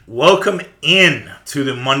Welcome in to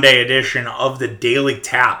the Monday edition of the Daily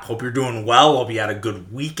Tap. Hope you're doing well. Hope you had a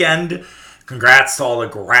good weekend. Congrats to all the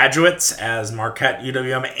graduates, as Marquette,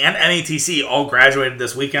 UWM, and NATC all graduated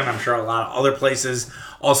this weekend. I'm sure a lot of other places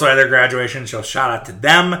also had their graduation, so shout out to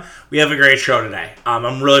them. We have a great show today.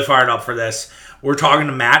 I'm really fired up for this. We're talking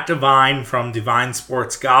to Matt Devine from Divine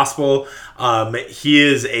Sports Gospel. He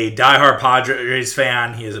is a diehard Padres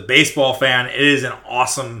fan. He is a baseball fan. It is an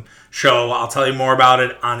awesome show. I'll tell you more about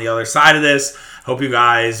it on the other side of this. Hope you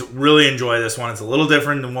guys really enjoy this one. It's a little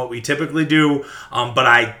different than what we typically do, but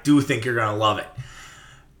I do think you're going to love it.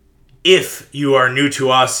 If you are new to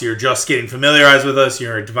us, you're just getting familiarized with us,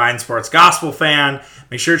 you're a Divine Sports Gospel fan,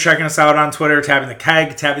 make sure you're checking us out on Twitter, Tapping the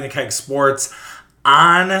Keg Sports,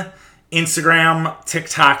 on Instagram,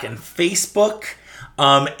 TikTok, and Facebook.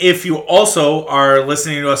 If you also are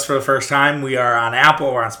listening to us for the first time, we are on Apple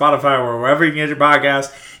or on Spotify or wherever you can get your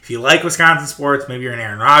podcast. If you like Wisconsin sports, maybe you're an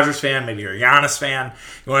Aaron Rodgers fan, maybe you're a Giannis fan,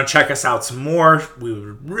 you want to check us out some more, we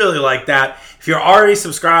would really like that. If you're already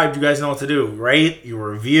subscribed, you guys know what to do. Rate, you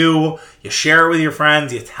review, you share it with your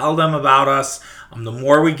friends, you tell them about us. The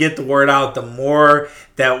more we get the word out, the more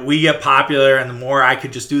that we get popular, and the more I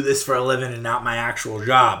could just do this for a living and not my actual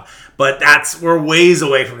job. But we're ways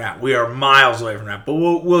away from that. We are miles away from that. But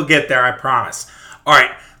we'll get there, I promise. All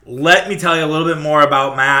right, let me tell you a little bit more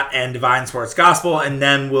about Matt and Divine Sports Gospel, and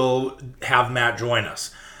then we'll have Matt join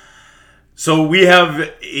us. So we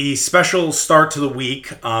have a special start to the week.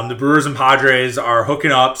 The Brewers and Padres are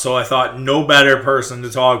hooking up, so I thought no better person to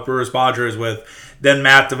talk Brewers-Padres with than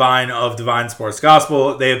Matt Devine of Divine Sports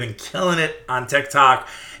Gospel. They have been killing it on TikTok.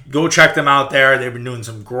 Go check them out there. They've been doing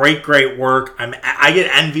some great work. I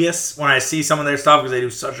get envious when I see some of their stuff because they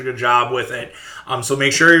do such a good job with it. So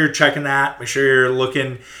make sure you're checking that. Make sure you're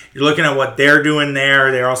looking at what they're doing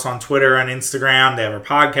there. They're also on Twitter and Instagram. They have a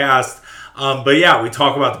podcast. But yeah, we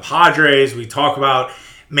talk about the Padres. We talk about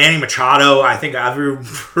Manny Machado. I think every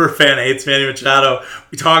fan hates Manny Machado.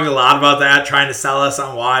 We talk a lot about that, trying to sell us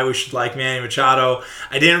on why we should like Manny Machado.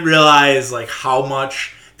 I didn't realize how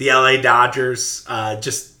much the LA Dodgers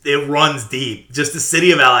it runs deep. Just the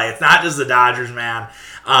city of LA. It's not just the Dodgers, man.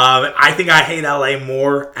 I think I hate LA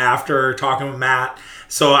more after talking with Matt.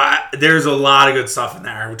 So there's a lot of good stuff in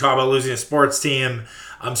there. We talk about losing a sports team.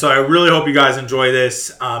 So I really hope you guys enjoy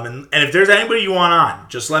this. And if there's anybody you want on,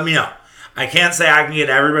 just let me know. I can't say I can get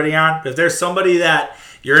everybody on, but if there's somebody that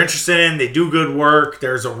you're interested in, they do good work,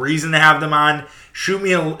 there's a reason to have them on, shoot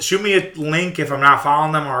me a link if I'm not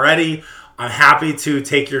following them already. I'm happy to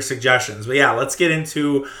take your suggestions. But yeah, let's get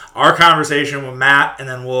into our conversation with Matt, and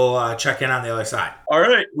then we'll check in on the other side. All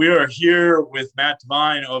right. We are here with Matt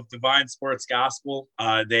Devine of Divine Sports Gospel.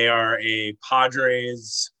 They are a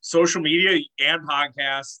Padres social media and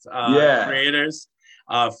podcast creators.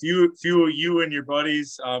 Few of you and your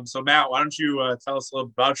buddies. So Matt, why don't you tell us a little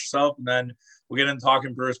about yourself, and then we'll get into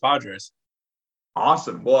talking Brewers Padres.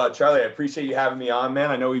 Awesome. Well, Charlie, I appreciate you having me on, man.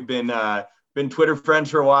 I know we've been Twitter friends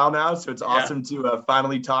for a while now, so it's awesome to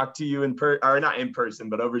finally talk to you not in person,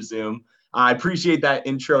 but over Zoom. I appreciate that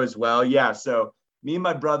intro as well. Yeah. So me and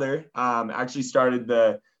my brother actually started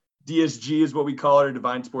the DSG is what we call it,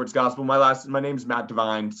 Divine Sports Gospel. My name's Matt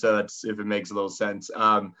Devine, so that's if it makes a little sense.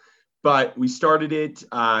 But we started it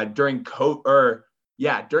during COVID.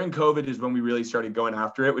 During COVID is when we really started going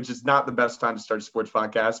after it, which is not the best time to start a sports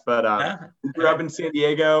podcast. But we grew up in San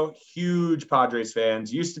Diego, huge Padres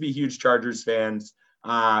fans, used to be huge Chargers fans.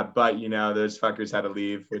 But those fuckers had to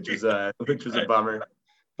leave, which was a bummer.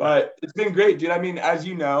 But it's been great, dude. I mean, as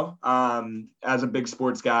you know, as a big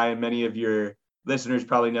sports guy, and many of your listeners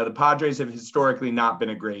probably know, the Padres have historically not been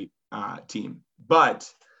a great team.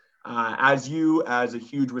 But as a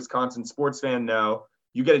huge Wisconsin sports fan know,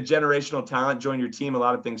 you get a generational talent, join your team, a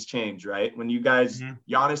lot of things change, right? When you guys,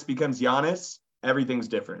 Giannis becomes Giannis, everything's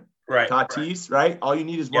different. Right. Tatis, right? All you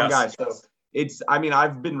need is one guy. So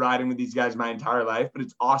I've been riding with these guys my entire life, but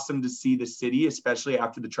it's awesome to see the city, especially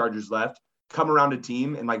after the Chargers left, come around a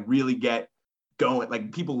team and really get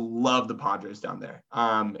going. People love the Padres down there.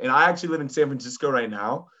 And I actually live in San Francisco right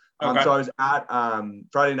now. Okay. So I was at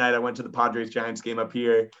Friday night, I went to the Padres-Giants game up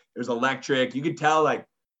here. It was electric. You could tell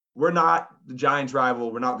we're not the Giants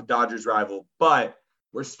rival. We're not the Dodgers rival, but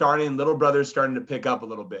little brother's starting to pick up a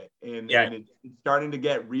little bit. And it's starting to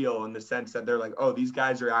get real in the sense that they're these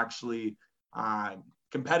guys are actually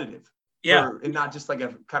competitive. Yeah. And not just a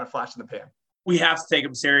kind of flash in the pan. We have to take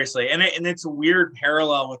them seriously. And it's a weird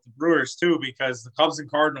parallel with the Brewers too, because the Cubs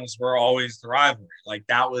and Cardinals were always the rivalry.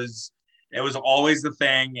 It was always the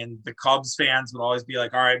thing. And the Cubs fans would always be all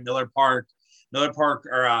right, Miller Park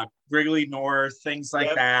or Wrigley North, things like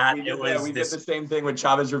Yep. that. We did the same thing with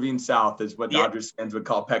Chavez Ravine South, is what Dodgers fans would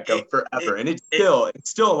call Petco forever. And it's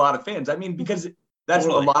still a lot of fans. I mean, because that's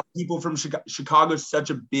totally. A lot of people from Chicago is such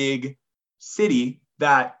a big city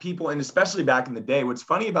that people, and especially back in the day, what's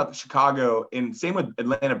funny about the Chicago, and same with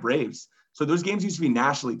Atlanta Braves. So those games used to be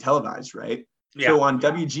nationally televised, right? Yeah. So on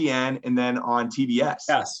WGN and then on TBS.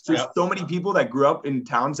 Yes. So so many people that grew up in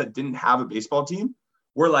towns that didn't have a baseball team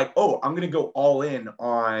were like, oh, I'm going to go all in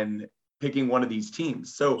on picking one of these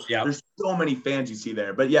teams. So there's so many fans you see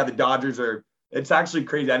there. But yeah, the Dodgers it's actually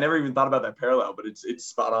crazy. I never even thought about that parallel, but it's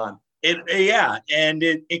spot on. And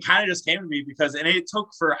it kind of just came to me because it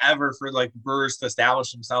took forever for like Brewers to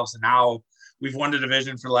establish themselves, and now we've won the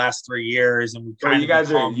division for the last 3 years, and you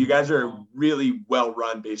guys are a really well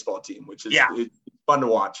run baseball team, which is it's fun to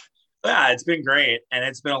watch. Yeah, it's been great, and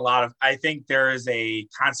it's been a lot of. I think there is a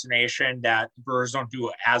consternation that Brewers don't do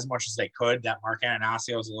as much as they could. That Mark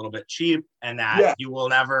Anastasio is a little bit cheap, and that you will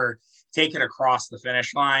never take it across the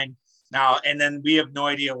finish line. Now, and then we have no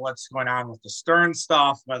idea what's going on with the Stern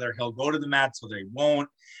stuff, whether he'll go to the Mets, whether he won't.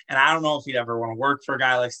 And I don't know if he'd ever want to work for a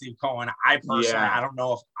guy like Steve Cohen. I personally, I don't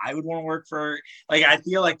know if I would want to work for, I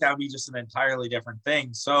feel like that would be just an entirely different thing.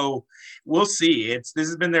 So we'll see. This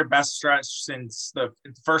has been their best stretch since the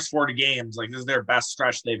first 40 games. Like, this is their best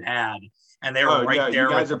stretch they've had. And they were there. You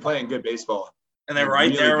guys are playing good baseball. And they're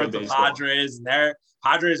right there with the Padres. And their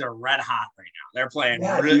Padres are red hot right now. They're playing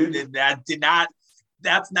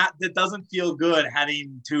that doesn't feel good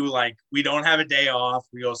heading to, we don't have a day off.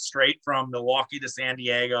 We go straight from Milwaukee to San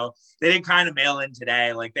Diego. They did kind of mail in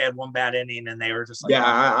today. They had one bad inning and they were just like,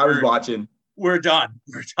 I was watching. We're done.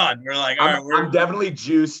 We're like, all right. I'm definitely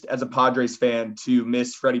juiced as a Padres fan to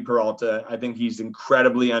miss Freddie Peralta. I think he's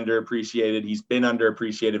incredibly underappreciated. He's been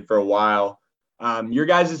underappreciated for a while. Your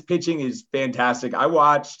guys' pitching is fantastic. I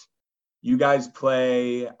watched you guys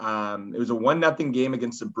play. It was a 1-0 game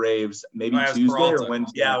against the Braves, maybe Tuesday Peralta. Or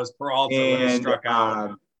Wednesday. Yeah, it was Peralta when he struck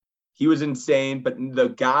out. He was insane. But the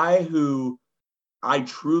guy who I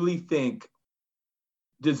truly think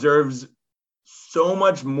deserves so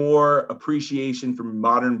much more appreciation from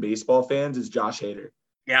modern baseball fans is Josh Hader.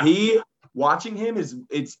 Yeah. Watching him it's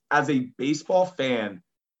as a baseball fan,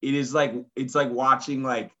 it's like watching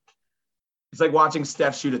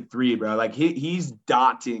Steph shoot a three, bro. He's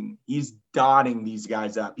dotting these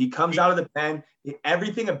guys up. He comes out of the pen.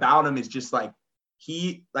 Everything about him is just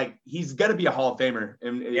he's gonna be a Hall of Famer.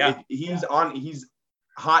 And he's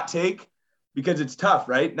hot take because it's tough,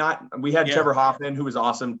 right? We had Trevor Hoffman, who was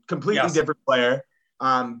awesome, completely different player.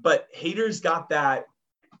 But Hader's got that.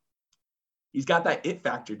 He's got that it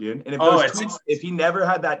factor, dude. And if he never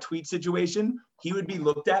had that tweet situation, he would be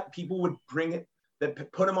looked at. People would bring it.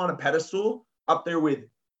 That put him on a pedestal up there with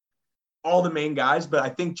all the main guys. But I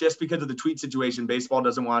think just because of the tweet situation, baseball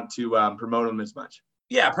doesn't want to promote him as much.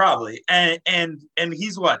 Yeah, probably. And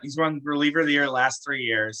he's He's won reliever of the year the last 3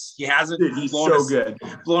 years. He hasn't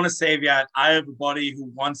blown a save yet. I have a buddy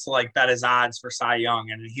who wants to bet his odds for Cy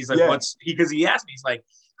Young. And he's like, because he asked me, he's like,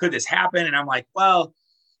 could this happen? And I'm like, well,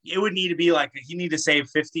 it would need to be he need to save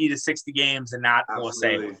 50 to 60 games and not blow a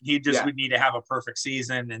save. He just would need to have a perfect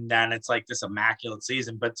season, and then it's this immaculate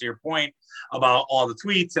season. But to your point about all the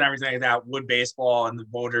tweets and everything like that, would baseball and the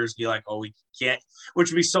voters be like, oh, we can't, which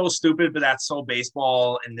would be so stupid, but that's so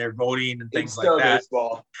baseball and they're voting and things like that.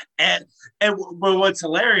 Baseball. But what's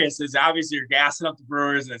hilarious is obviously you're gassing up the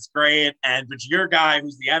Brewers and it's great. But your guy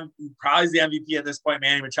who's probably the MVP at this point,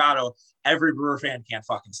 Manny Machado, every Brewer fan can't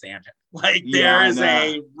fucking stand him. There's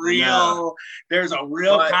a real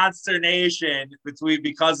consternation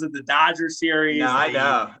because of the Dodger series. No, I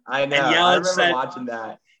know. And I remember watching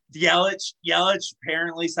that. Yelich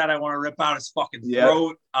apparently said, I want to rip out his fucking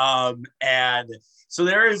throat. And so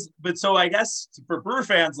so I guess for Brewer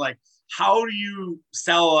fans, how do you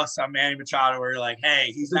sell us on Manny Machado where you're like,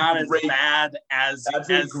 hey, he's not as bad as. That's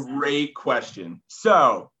a great question.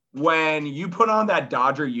 So when you put on that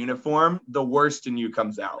Dodger uniform, the worst in you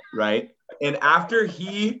comes out, right? And after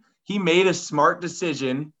he made a smart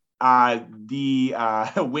decision, the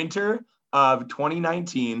winter of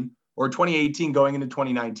 2019 or 2018 going into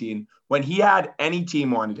 2019, when he had any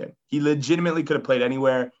team wanted him, he legitimately could have played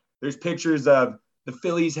anywhere. There's pictures of the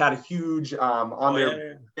Phillies had a huge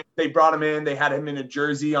they brought him in. They had him in a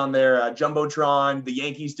jersey on their Jumbotron. The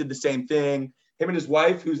Yankees did the same thing. Him and his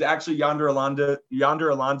wife, who's actually Yonder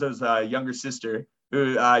Alonso's younger sister,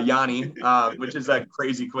 Yanni, which is a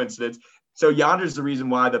crazy coincidence. So Yonder's the reason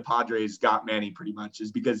why the Padres got Manny pretty much,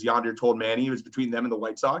 is because Yonder told Manny it was between them and the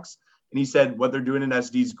White Sox. And he said, what they're doing in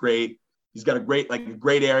SD is great. He's got a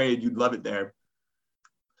great area. You'd love it there.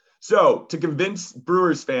 So to convince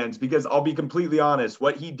Brewers fans, because I'll be completely honest,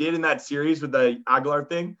 what he did in that series with the Aguilar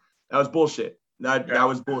thing, that was bullshit. That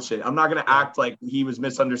was bullshit. I'm not going to act like he was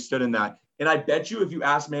misunderstood in that. And I bet you if you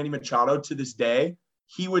ask Manny Machado to this day,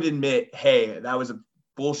 he would admit, hey, that was a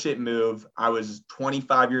bullshit move. I was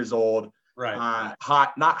 25 years old. Right.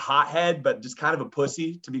 Not hothead, but just kind of a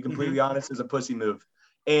pussy, to be completely honest, is a pussy move.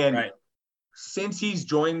 And since he's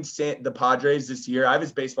joined the Padres this year, I have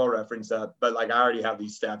his baseball reference up, but like I already have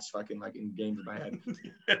these stats fucking like in games in my head.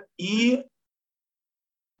 He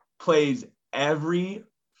plays every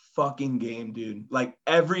fucking game, dude. Like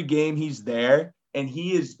every game he's there, and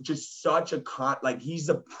he is just such a he's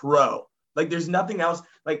a pro. Like there's nothing else.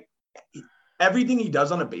 Like everything he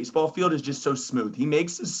does on a baseball field is just so smooth. He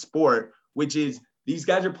makes a sport, which is these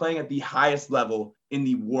guys are playing at the highest level in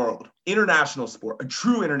the world, international sport, a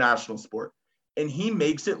true international sport. And he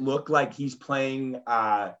makes it look like he's playing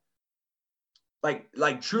like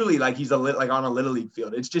truly like he's like on a little league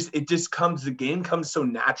field. The game comes so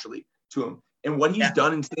naturally to him. And what he's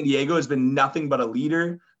done in San Diego has been nothing but a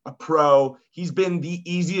leader, a pro. He's been the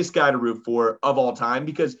easiest guy to root for of all time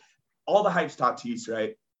because all the hype's Tatis,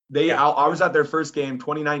 right? I was at their first game,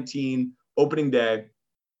 2019, opening day.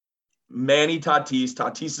 Manny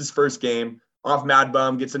Tatis's first game off Mad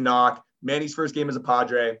Bum, gets a knock. Manny's first game as a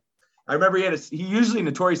Padre. I remember he usually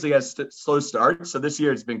notoriously has slow starts. So this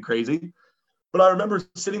year it's been crazy. But I remember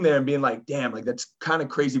sitting there and being like, damn, like that's kind of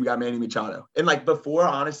crazy. We got Manny Machado. And like before,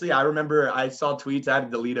 honestly, I remember I saw tweets. I had to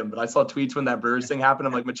delete them, but I saw tweets when that Brewers thing happened.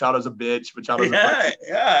 I'm like, Machado's a bitch. Machado's a bitch.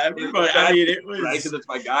 Yeah. Everybody, I mean, it was. Right, because it's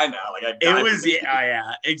my guy now. Like it was,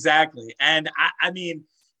 exactly. And I mean,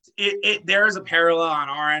 there is a parallel on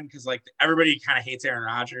our end because like everybody kind of hates Aaron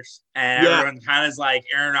Rodgers and everyone kind of is like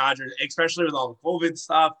Aaron Rodgers, especially with all the COVID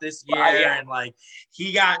stuff this year. And like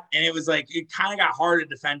it was like it kind of got hard to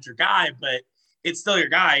defend your guy, but it's still your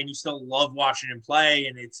guy and you still love watching him play.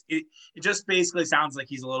 And it just basically sounds like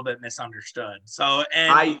he's a little bit misunderstood. So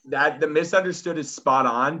the misunderstood is spot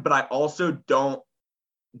on, but I also don't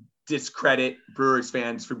discredit Brewers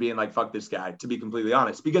fans for being like, fuck this guy, to be completely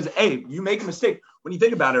honest, because you make a mistake when you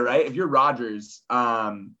think about it, right? If you're Rodgers,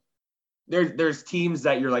 there's teams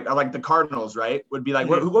that you're like the Cardinals, right? Would be like,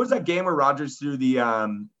 what was that game where Rodgers threw the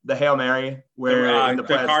Hail Mary where in the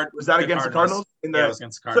playoffs? Was that against the Cardinals? It was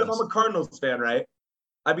against the Cardinals. So if I'm a Cardinals fan, right,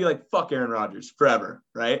 I'd be like, fuck Aaron Rodgers forever,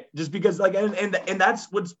 right? Just because like, and that's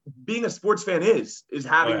what's being a sports fan is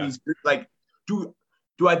having these like, do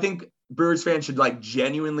I think Brewers fans should like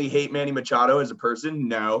genuinely hate Manny Machado as a person?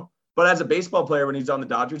 No. But as a baseball player, when he's on the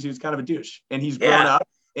Dodgers, he was kind of a douche and he's grown up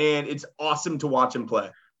and it's awesome to watch him play.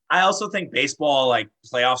 I also think baseball, like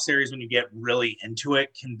playoff series, when you get really into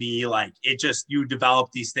it, can be like, you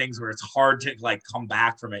develop these things where it's hard to like come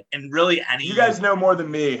back from it. And really you guys know more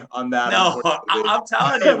than me on that. No, I'm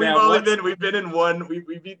telling you, man. We've been in one,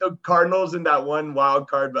 we beat the Cardinals in that one wild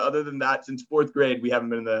card. But other than that, since fourth grade, we haven't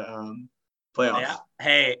been in the playoffs. Yeah.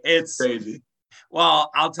 Hey, it's crazy.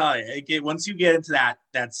 Well, I'll tell you, once you get into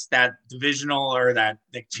that divisional or the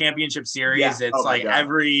championship series, it's like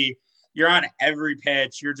you're on every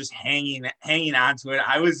pitch. You're just hanging on to it.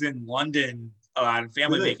 I was in London on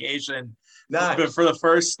family vacation for the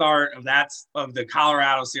first start of the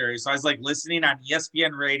Colorado series. So I was like listening on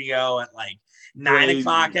ESPN radio at like 9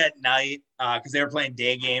 o'clock at night because they were playing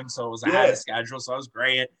day games. So it was ahead of schedule. So it was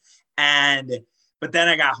great. But then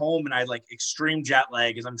I got home and I had like extreme jet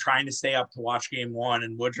lag as I'm trying to stay up to watch game one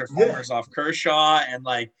and Woodruff homers off Kershaw and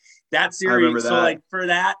like that series. So like for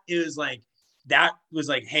that, it was like, that was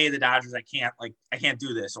like, hey, the Dodgers, I can't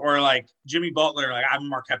do this. Or like Jimmy Butler, like I'm a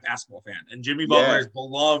Marquette basketball fan and Jimmy Butler is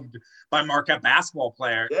beloved by Marquette basketball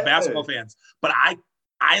fans. But I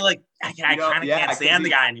kind of can't stand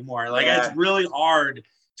the guy anymore. Like it's really hard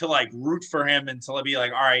to like root for him until I be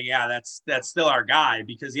like, all right, that's still our guy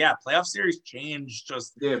because playoff series change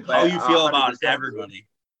just how you feel about everybody.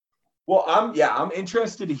 Well, I'm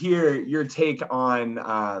interested to hear your take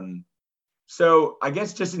on so I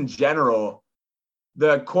guess just in general,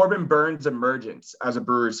 the Corbin Burns emergence as a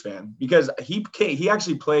Brewers fan, because he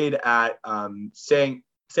actually played at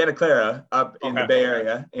Santa Clara up in the Bay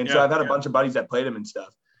Area. And so I've had a bunch of buddies that played him and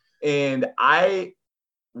stuff. And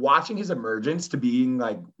watching his emergence to being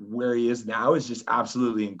like where he is now is just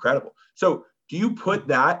absolutely incredible. So do you put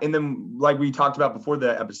that in them, like we talked about before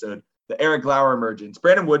the episode, the Eric Lauer emergence?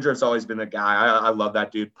 Brandon Woodruff's always been a guy. I love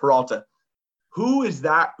that dude. Peralta. Who is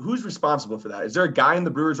that? Who's responsible for that? Is there a guy in the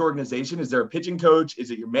Brewers organization? Is there a pitching coach? Is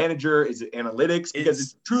it your manager? Is it analytics? Because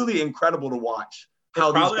it's truly incredible to watch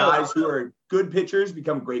how these guys who are good pitchers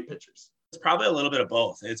become great pitchers. It's probably a little bit of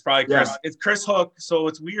both. It's probably Chris. Yeah. It's Chris Hook. So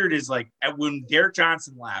what's weird is like when Derek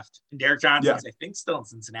Johnson left, and Derek Johnson's I think still in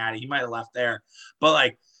Cincinnati. He might have left there, but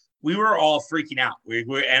like we were all freaking out.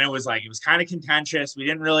 And it was kind of contentious. We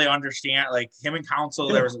didn't really understand. Like him and Council,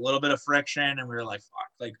 there was a little bit of friction, and we were like, "Fuck!"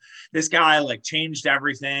 Like this guy like changed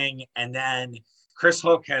everything. And then Chris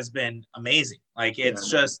Hook has been amazing. Like it's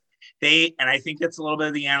just and I think it's a little bit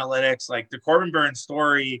of the analytics. Like the Corbin Burns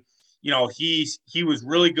story. He was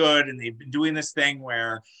really good, and they've been doing this thing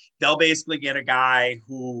where they'll basically get a guy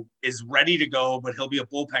who is ready to go, but he'll be a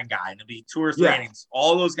bullpen guy, and it'll be 2 or 3 innings.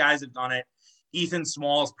 All those guys have done it. Ethan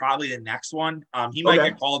Small is probably the next one. He might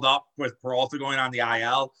get called up with Peralta going on the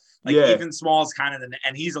IL. Ethan Small is kind of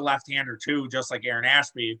and he's a left-hander too, just like Aaron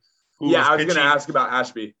Ashby. I was going to ask about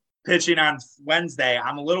Ashby. Pitching on Wednesday.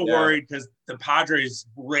 I'm a little worried because the Padres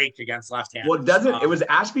rake against left-handers. Well, it was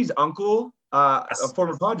Ashby's uncle, a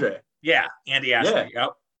former Padre. Yeah, Andy Ashby. Yeah. Yep.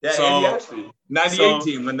 Yeah, Andy Ashby. 98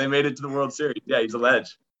 team when they made it to the World Series. Yeah, he's a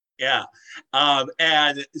ledge. Yeah.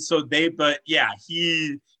 And so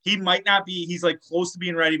he might not be, he's like close to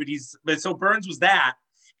being ready, but so Burns was that,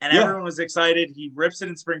 and everyone was excited. He rips it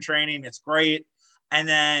in spring training. It's great. And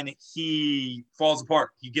then he falls apart.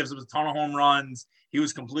 He gives up a ton of home runs. He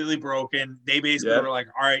was completely broken. They basically were like,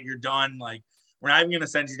 all right, you're done. Like, we're not even going to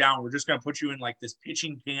send you down. We're just going to put you in like this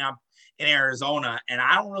pitching camp in Arizona. And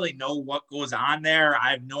I don't really know what goes on there.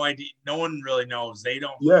 I have no idea. No one really knows. They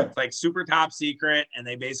don't, it's like super top secret, and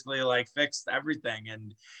they basically like fixed everything.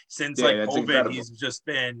 And since COVID, incredible. He's just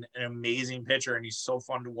been an amazing pitcher, and he's so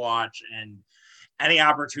fun to watch. And any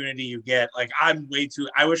opportunity you get, like I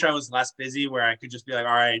wish I was less busy where I could just be like,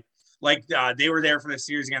 all right, like they were there for the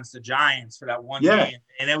series against the Giants for that one game,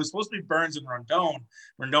 and it was supposed to be Burns and Rondon.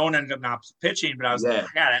 Rondon ended up not pitching, but I was like,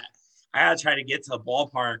 I gotta try to get to the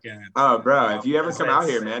ballpark. And if you ever come out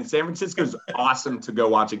here, man, San Francisco's awesome to go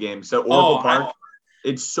watch a game. So Oracle Park,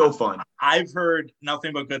 it's so fun. I've heard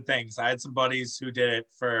nothing but good things. I had some buddies who did it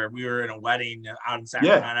we were in a wedding out in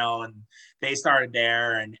Sacramento, and they started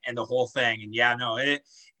there and the whole thing. And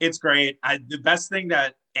it's great. The best thing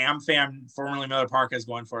that AmFam, formerly Miller Park, is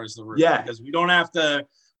going for is the roof. Because we don't have to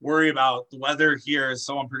worry about the weather here is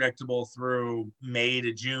so unpredictable through May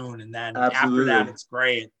to June. And then after that, it's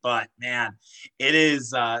great. But man, it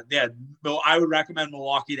is, I would recommend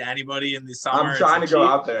Milwaukee to anybody in the summer. I'm trying to go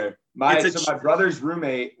out there. My brother's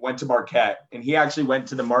roommate went to Marquette, and he actually went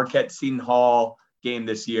to the Marquette Seton Hall game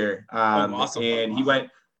this year. Awesome. And he went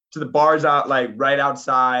to the bars out like right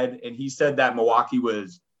outside, and he said that Milwaukee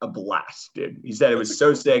was a blast, dude. He said it was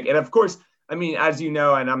so sick. And of course, I mean, as you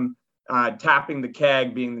know, and I'm tapping the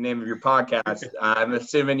keg being the name of your podcast, I'm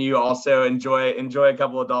assuming you also enjoy a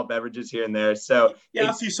couple adult beverages here and there. So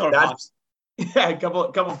a few soda pops. Yeah, a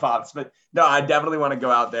couple pops. But no, I definitely want to go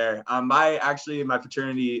out there. My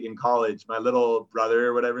fraternity in college, my little brother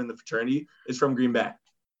or whatever in the fraternity is from Green Bay.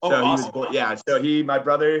 Awesome.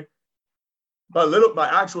 My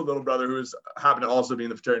actual little brother, who happened to also be in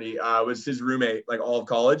the fraternity, was his roommate like all of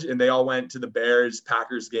college, and they all went to the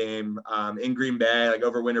Bears-Packers game in Green Bay like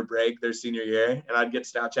over winter break their senior year. And I'd get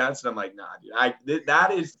Snapchats, and I'm like, nah, dude,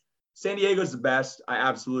 that is San Diego's the best. I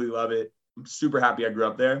absolutely love it. I'm super happy I grew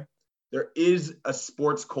up there. There is a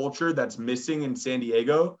sports culture that's missing in San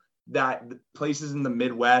Diego that places in the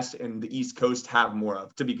Midwest and the East Coast have more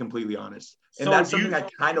of, to be completely honest. And that's something I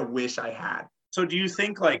kind of wish I had. So do you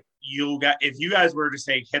think like if you guys were to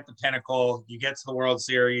say hit the pinnacle, you get to the World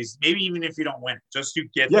Series, maybe even if you don't win it, just to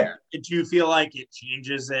get there, do you feel like it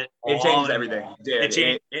changes it? It changes everything.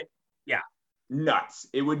 Nuts.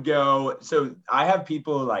 It would go. So I have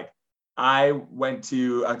people like, I went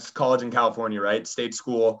to a college in California, right? State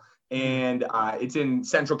school. And it's in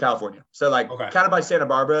Central California. So like kind of by Santa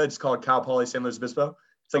Barbara, it's called Cal Poly San Luis Obispo.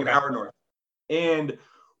 It's like an hour north. And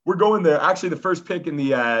we're going there. Actually, the first pick in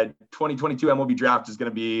the 2022 MLB draft is going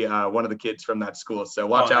to be one of the kids from that school. So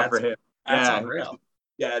watch out for him. That's unreal.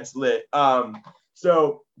 Yeah, it's lit.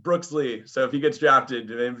 So Brooks Lee. So if he gets drafted,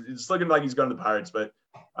 it's looking like he's going to the Pirates, but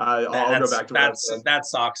I'll go back to that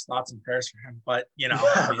sucks. Thoughts and prayers for him, but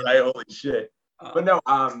right? Holy shit. But no,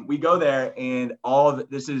 we go there, and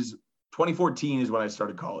this is 2014 is when I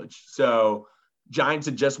started college. So Giants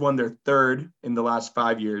had just won their third in the last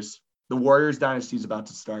 5 years. The Warriors dynasty is about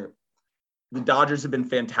to start. The Dodgers have been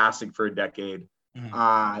fantastic for a decade.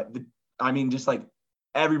 Mm-hmm. Just like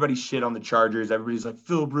everybody shit on the Chargers. Everybody's like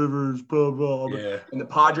Philip Rivers, blah, blah, blah. Yeah. And the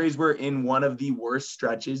Padres were in one of the worst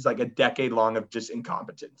stretches, like a decade long of just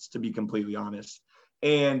incompetence, to be completely honest.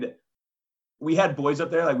 And we had boys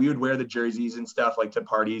up there, like we would wear the jerseys and stuff like to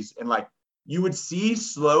parties, and like you would see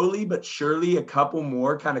slowly but surely a couple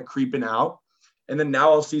more kind of creeping out. And then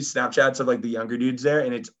now I'll see Snapchats of like the younger dudes there,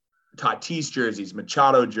 and it's Tatis jerseys,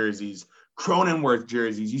 Machado jerseys, Cronenworth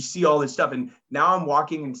jerseys. You see all this stuff. And now I'm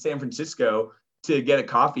walking in San Francisco to get a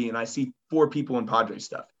coffee and I see 4 people in Padres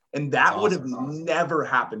stuff. And that would have never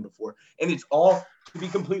happened before. And it's all, to be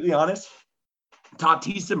completely honest,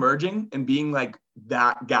 Tatis emerging and being like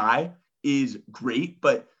that guy is great.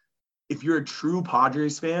 But if you're a true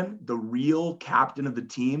Padres fan, the real captain of the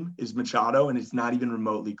team is Machado, and it's not even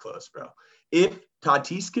remotely close, bro. If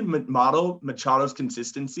Tatis can model Machado's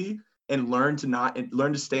consistency and learn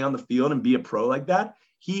to stay on the field and be a pro like that,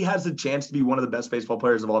 he has a chance to be one of the best baseball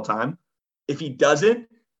players of all time. If he doesn't,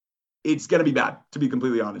 it's going to be bad, to be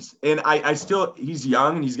completely honest. And he's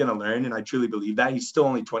young and he's going to learn. And I truly believe that. He's still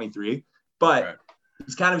only 23, but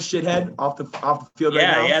he's kind of shithead off the field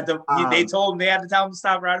right now. They told him they had to tell him to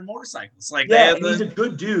stop riding motorcycles. He's a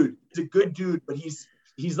good dude. He's a good dude, but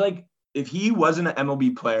he's like, if he wasn't an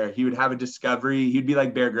MLB player, he would have a Discovery. He'd be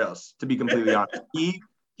like Bear Grylls, to be completely honest. He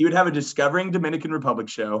would have a Discovering Dominican Republic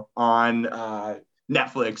show on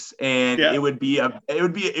Netflix, and it would be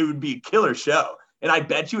a killer show. And I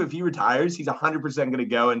bet you if he retires, he's 100% going to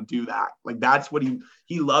go and do that. Like, that's what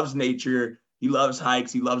he loves nature. He loves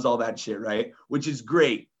hikes. He loves all that shit, right? Which is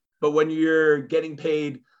great. But when you're getting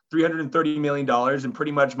paid $330 million and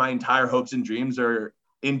pretty much my entire hopes and dreams are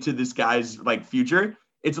into this guy's like future,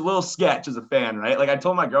 it's a little sketch as a fan, right? Like, I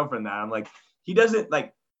told my girlfriend that. I'm like, he doesn't,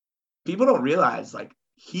 like, people don't realize, like,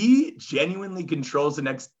 he genuinely controls the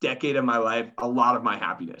next decade of my life, a lot of my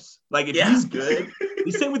happiness. Like, if he's good,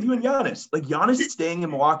 the same with you and Giannis. Like, Giannis staying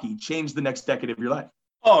in Milwaukee changed the next decade of your life.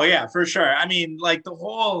 Oh, yeah, for sure. I mean, like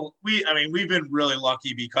we've been really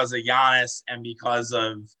lucky because of Giannis and because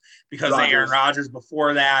of Aaron Rodgers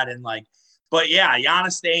before that. And like, but yeah,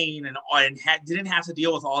 Giannis staying and didn't have to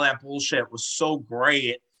deal with all that bullshit was so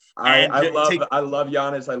great. I love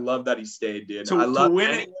Giannis. I love that he stayed, dude.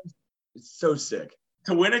 It's so sick.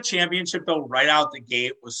 To win a championship, though, right out the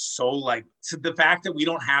gate was so, like, to the fact that we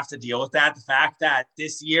don't have to deal with that, the fact that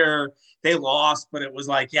this year they lost, but it was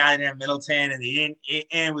like, yeah, they didn't have Middleton, and they didn't,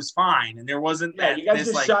 and it was fine. And there wasn't that. You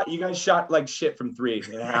guys shot like shit from 3.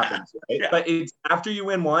 It happens, right? But it's after you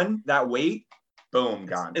win one, that weight, boom,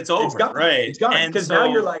 gone. It's over, right? It's gone. Because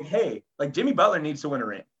now you're like, hey, like Jimmy Butler needs to win a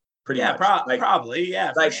ring. Pretty much. Probably,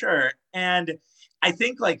 for sure. And I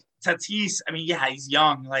think, like, Tatis, I mean, yeah, he's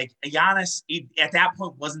young. Like, Giannis, at that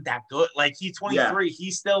point wasn't that good. Like, he's 23. Yeah.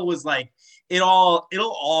 He still was like, it'll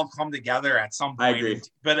all come together at some point. I agree.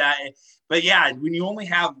 But yeah, when you only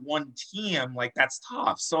have one team, like, that's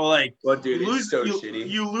tough. So, like, well, dude, it's so shitty.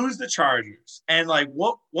 You lose the Chargers, and like,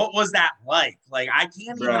 what was that like? Like, I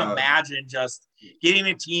can't even imagine just getting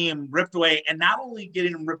a team ripped away, and not only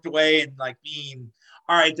getting them ripped away and like being,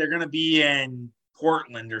 all right, they're gonna be in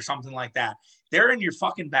Portland or something like that. They're in your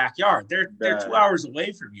fucking backyard. They're 2 hours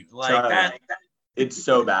away from you. Like that. It's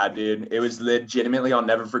so bad, dude. It was legitimately, I'll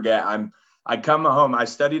never forget. I come home, I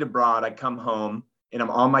studied abroad. I come home and I'm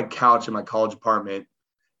on my couch in my college apartment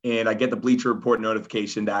and I get the Bleacher Report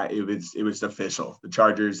notification that it was official. The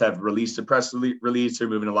Chargers have released a press release. They're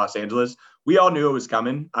moving to Los Angeles. We all knew it was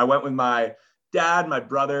coming. I went with my dad, my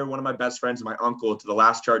brother, one of my best friends, and my uncle to the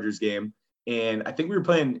last Chargers game. And I think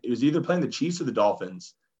it was either playing the Chiefs or the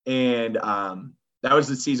Dolphins. And that was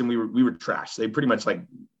the season we were trashed. They pretty much like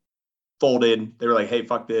folded. They were like, hey,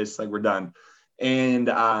 fuck this. Like, we're done. And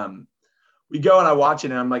we go and I watch it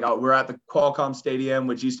and I'm like, oh, we're at the Qualcomm Stadium,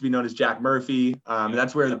 which used to be known as Jack Murphy.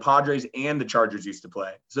 That's where the Padres and the Chargers used to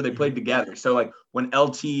play. So they played together. So like when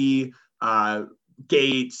LT,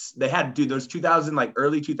 Gates, they had to do those 2000, like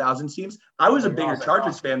early 2000s teams. I was a bigger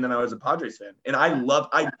Chargers fan than I was a Padres fan. And I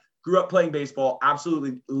grew up playing baseball,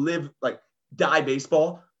 absolutely die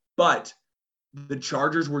baseball. But the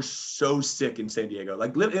Chargers were so sick in San Diego.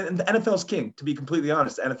 Like, and the NFL's king, to be completely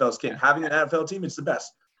honest. The NFL's king. Having an NFL team, it's the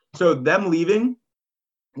best. So them leaving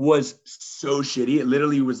was so shitty. It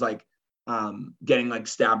literally was like getting like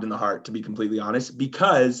stabbed in the heart, to be completely honest,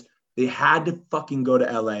 because they had to fucking go to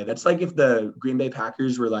LA. That's like if the Green Bay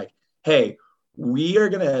Packers were like, hey, we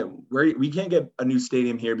can't get a new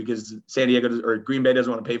stadium here because San Diego or Green Bay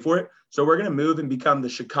doesn't want to pay for it. So we're going to move and become the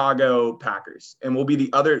Chicago Packers. And we'll be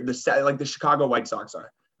like the Chicago White Sox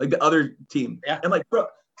are, like the other team. Yeah. And like, bro,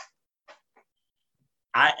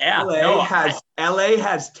 LA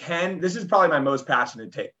has 10. This is probably my most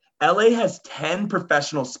passionate take. LA has 10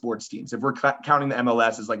 professional sports teams. If we're counting the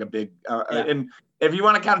MLS as like a big, and if you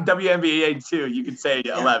want to count WNBA too, you could say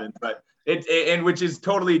 11, but and which is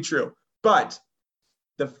totally true. But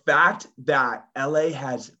the fact that LA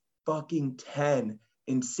has fucking 10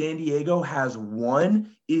 and San Diego has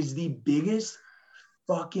 1 is the biggest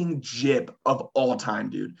fucking jip of all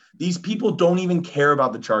time, dude. These people don't even care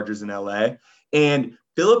about the Chargers in LA. And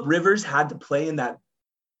Phillip Rivers had to play in that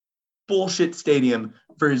bullshit stadium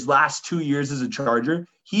for his last 2 years as a Charger.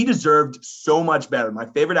 He deserved so much better. My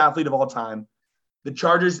favorite athlete of all time. The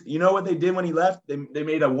Chargers, you know what they did when he left? They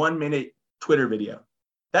made a 1-minute Twitter video.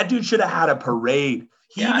 That dude should have had a parade.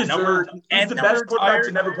 He's the best quarterback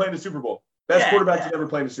to never play in the Super Bowl. Quarterback to never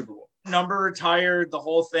play in the Super Bowl. Number retired, the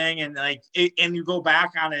whole thing. And and you go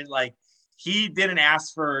back on it, he didn't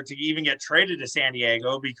ask to even get traded to San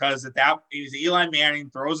Diego because he was Eli Manning,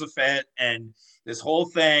 throws a fit and this whole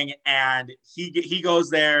thing. And he goes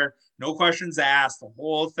there, no questions asked, the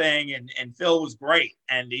whole thing. And Phil was great.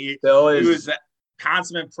 And he was a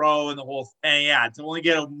consummate pro and the whole thing. Yeah, to only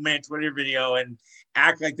get a minute Twitter video and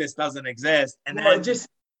act like this doesn't exist. And then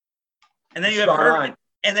you have Herbert.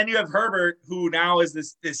 And then you have Herbert, who now is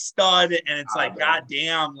this stud, and it's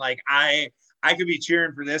goddamn, I could be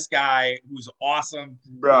cheering for this guy who's awesome,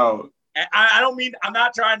 bro. I don't mean, I'm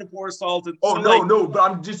not trying to pour salt. No, but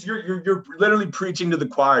I'm just you're literally preaching to the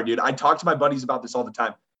choir, dude. I talk to my buddies about this all the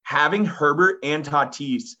time. Having Herbert and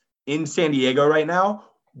Tatis in San Diego right now,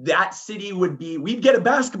 that city we'd get a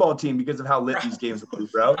basketball team because of how lit these games would be,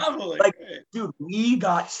 bro. Dude, we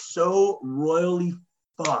got so royally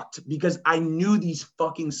fucked because I knew these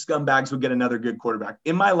fucking scumbags would get another good quarterback.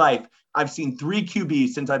 In my life, I've seen 3 QBs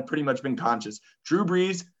since I've pretty much been conscious. Drew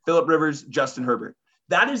Brees, Phillip Rivers, Justin Herbert.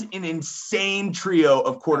 That is an insane trio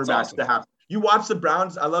of quarterbacks to have. You watch the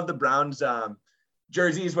Browns. I love the Browns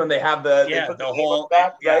jerseys when they have the whole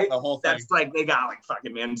back, right? The whole thing. That's they got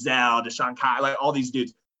fucking Manziel, Deshaun Kyle, all these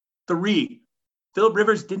dudes. 3. Phillip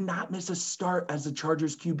Rivers did not miss a start as a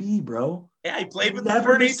Chargers QB, bro. Yeah, he played with the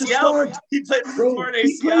torn ACL. He played with the torn ACL.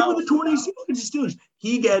 He played with the torn ACL against the Steelers.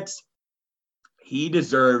 He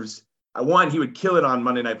deserves. He would kill it on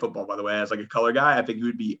Monday Night Football, by the way, as a color guy. I think he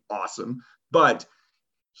would be awesome. But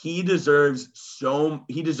he deserves so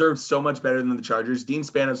much better than the Chargers. Dean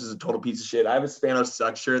Spanos is a total piece of shit. I have a Spanos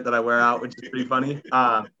sucks shirt that I wear out, which is pretty funny.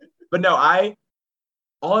 But no,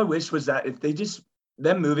 all I wish was that if they just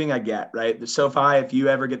them moving, I get, right? The SoFi, if you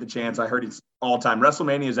ever get the chance, I heard it's all time.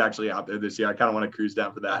 WrestleMania is actually out there this year. I kind of want to cruise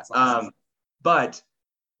down for that. Awesome. But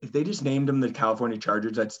if they just named them the California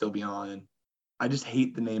Chargers, I'd still be all in. I just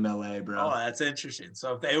hate the name LA, bro. Oh, that's interesting.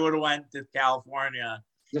 So if they would have went to California.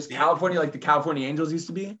 California, like the California Angels used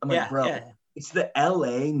to be? I'm it's the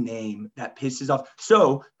LA name that pisses off.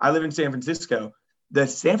 So I live in San Francisco. The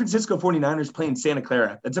San Francisco 49ers play in Santa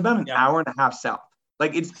Clara. That's about an hour and a half south.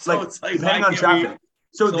 Depending on traffic.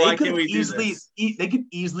 So they could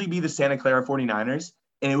easily be the Santa Clara 49ers,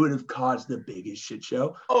 and it would have caused the biggest shit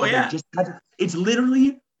show. Oh, yeah. It's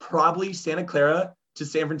literally probably Santa Clara to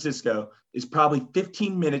San Francisco is probably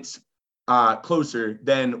 15 minutes closer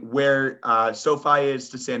than where SoFi is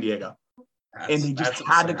to San Diego. And they just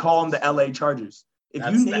had to call them the LA Chargers. If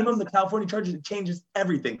you name them the California Chargers, it changes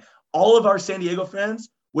everything. All of our San Diego fans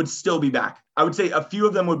would still be back. I would say a few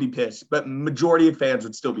of them would be pissed, but majority of fans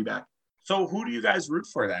would still be back. So who do you guys root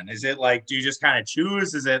for then? Is it do you just kind of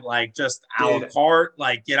choose? Is it just a la carte,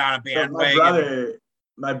 get on a bandwagon?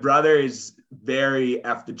 My brother is very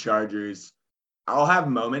F the Chargers. I'll have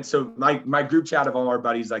moments. So my group chat of all our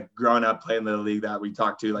buddies, growing up playing Little League that we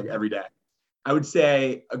talk to every day. I would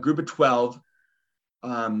say a group of 12.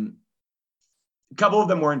 A couple of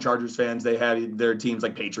them weren't Chargers fans. They had their teams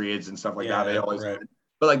like Patriots and stuff like that. They always did.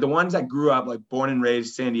 But the ones that grew up born and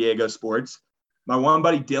raised San Diego sports. My one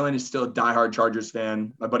buddy Dylan is still a diehard Chargers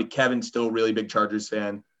fan. My buddy Kevin's still a really big Chargers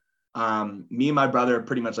fan. Me and my brother are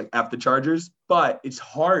pretty much F the Chargers, but it's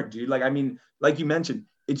hard, dude. Like you mentioned,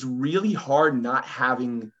 it's really hard not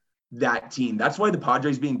having that team. That's why the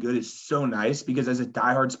Padres being good is so nice, because as a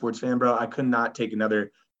diehard sports fan, bro, I could not take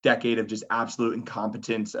another decade of just absolute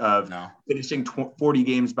incompetence of finishing 40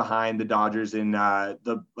 games behind the Dodgers in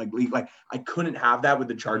the league. I couldn't have that with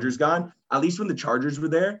the Chargers gone. At least when the Chargers were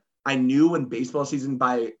there, I knew when baseball season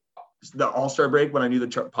by the All-Star break, when I knew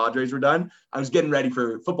the Padres were done, I was getting ready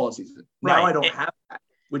for football season. Now I don't have that,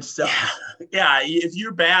 which sucks. Yeah. If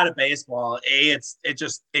you're bad at baseball, it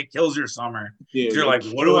kills your summer. Dude, you're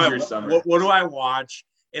what do I watch?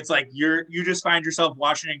 It's you just find yourself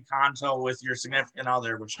watching Encanto with your significant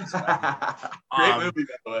other, which is great movie,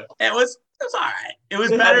 by the way. It was all right. It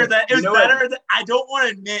was better than I don't want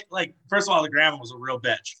to admit, first of all, the grandma was a real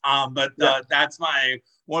bitch. But that's my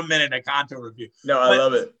 1 minute Encanto review. I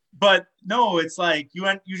love it. But no, it's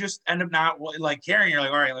you just end up not caring. You're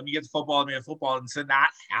all right, let me get to football, and to not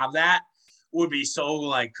have that would be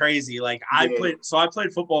so crazy. I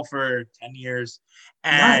played football for 10 years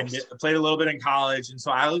and played a little bit in college. And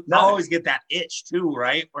so I always get that itch too,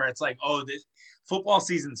 right? Where it's this football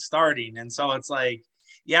season's starting. And so it's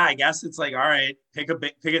yeah, I guess it's like, all right, pick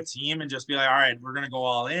a team and just be like, all right, we're gonna go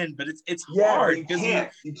all in. But it's hard because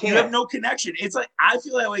you have no connection. It's like I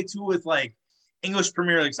feel that way too with like English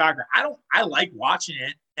Premier League soccer. I like watching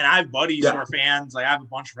it, and I have buddies who are fans. Like I have a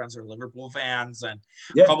bunch of friends who are Liverpool fans and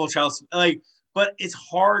a couple of Chelsea. Like, but it's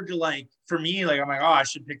hard to like for me. Like I'm like, oh, I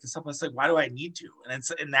should pick this up. It's like, why do I need to?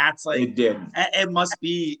 And that's like it must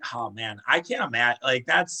be. Oh man, I can't imagine. Like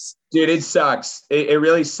that's. Dude, it sucks. It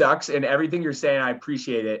really sucks. And everything you're saying, I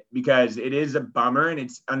appreciate it because it is a bummer. And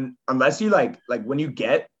it's unless you like when you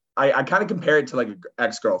get, I kind of compare it to like an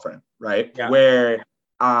ex-girlfriend, right? Yeah. Where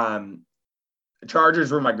the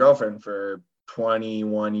Chargers were my girlfriend for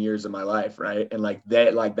 21 years of my life, right? And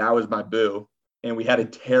that was my boo. And we had a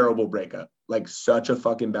terrible breakup, like such a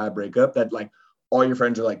fucking bad breakup that like all your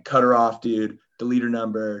friends are like, cut her off, dude. Delete her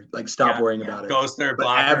number. Like stop worrying about it. Goes there, but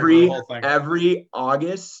every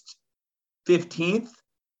August 15th,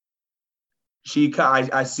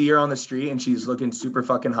 I see her on the street and she's looking super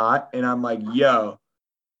fucking hot. And I'm like, yo,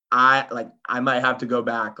 I might have to go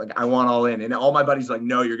back. Like I want all in. And all my buddies are like,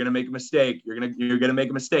 no, you're going to make a mistake. You're going to make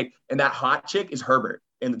a mistake. And that hot chick is Herbert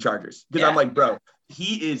in the Chargers. Because I'm like, bro,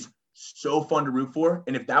 he is so fun to root for.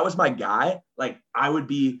 And if that was my guy, like I would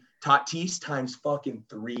be Tatis times fucking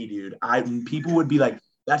 3, dude. People would be like,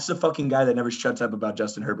 that's the fucking guy that never shuts up about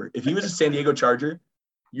Justin Herbert. If he was a San Diego Charger,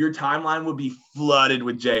 your timeline would be flooded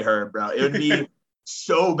with J Herb, bro. It would be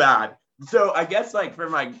so bad. So I guess like for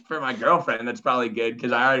my girlfriend, that's probably good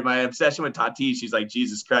because my obsession with Tatis, she's like,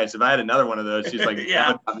 Jesus Christ. If I had another one of those, she's like,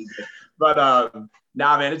 yeah. But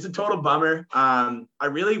nah, man, it's a total bummer. I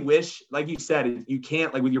really wish, like you said, you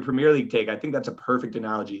can't like with your Premier League take. I think that's a perfect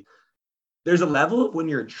analogy. There's a level of when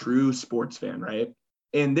you're a true sports fan, right?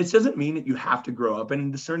 And this doesn't mean that you have to grow up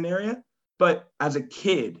in a certain area, but as a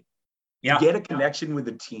kid, you get a connection with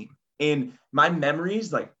the team. And my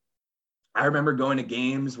memories, like, I remember going to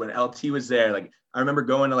games when LT was there. Like, I remember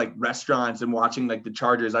going to, like, restaurants and watching, like, the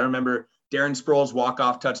Chargers. I remember Darren Sproles'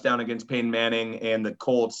 walk-off touchdown against Peyton Manning and the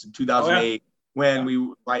Colts in 2008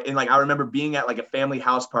 when I remember being at, like, a family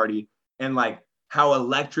house party and, like, how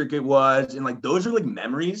electric it was. And, like, those are, like,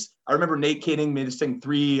 memories. I remember Nate Kitting missing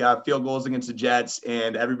 3 field goals against the Jets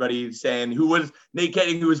and everybody saying Nate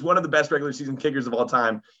Kitting, who was one of the best regular season kickers of all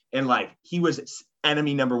time. And, like, he was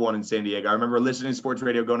enemy number 1 in San Diego. I remember listening to sports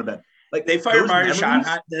radio going to bed. Like they fired Marty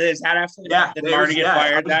Schottenheimer. Is that after that? Did Marty get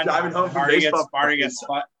fired? Then driving home from baseball. Marty gets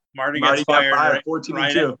fired.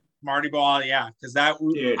 14-2. Marty Ball, because that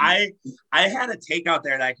I had a take out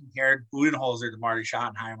there that compared Budenholzer to Marty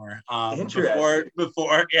Schottenheimer.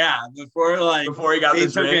 Before he got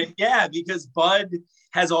this ring. Because Bud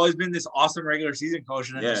has always been this awesome regular season coach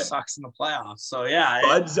and it just sucks in the playoffs. So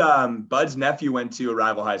Bud's nephew went to a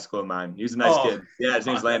rival high school of mine. He was a nice kid. Yeah, his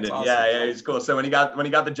name's Landon. Awesome. Yeah, he's cool. So when he got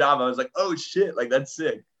the job, I was like, oh shit, like that's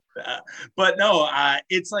sick. But no,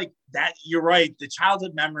 it's like that. You're right. The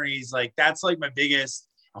childhood memories, like that's like my biggest.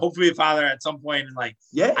 Hopefully, a father at some point, and like,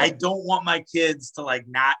 I don't want my kids to like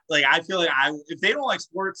not like. I feel like if they don't like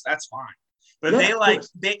sports, that's fine. But if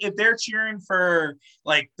if they're cheering for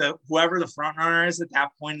like whoever the front runner is at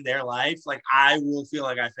that point in their life, like I will feel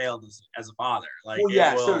like I failed as a father. Like,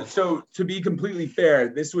 So to be completely fair,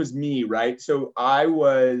 this was me, right? So I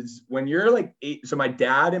was when you're like 8. So my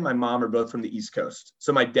dad and my mom are both from the East Coast.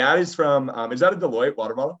 So my dad is from is that a Deloitte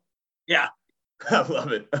water bottle? Yeah. I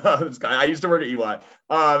love it. I used to work at EY.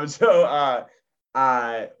 What was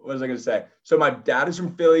I going to say? So my dad is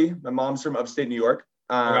from Philly. My mom's from upstate New York.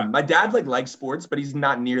 My dad likes sports, but he's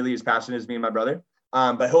not nearly as passionate as me and my brother.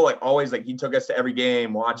 But he'll always he took us to every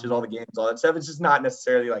game, watches all the games, all that stuff. It's just not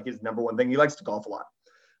necessarily his number one thing. He likes to golf a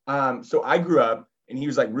lot. So I grew up and he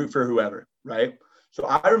was root for whoever, right? So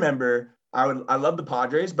I remember I love the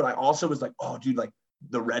Padres, but I also was like, oh dude,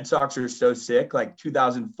 the Red Sox are so sick,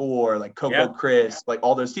 2004, Coco Chris,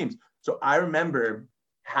 all those teams. So I remember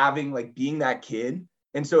having being that kid.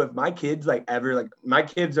 And so if my kids my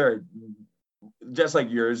kids are just like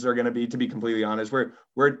yours are going to be, to be completely honest,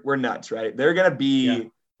 we're nuts, right? They're going to be,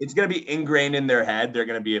 it's going to be ingrained in their head. They're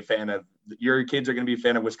going to be a fan of, your kids are going to be a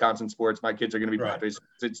fan of Wisconsin sports. My kids are going to be Padres.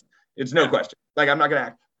 It's no question. I'm not going to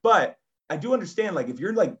act, but I do understand, if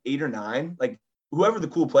you're 8 or 9, whoever the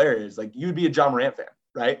cool player is, you'd be a John Morant fan,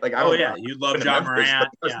 right? You'd love John Morant.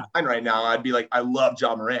 Right now, I'd be I love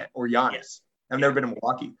John Morant or Giannis. I've never been in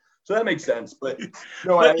Milwaukee. So that makes sense. But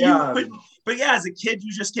no, but yeah, as a kid,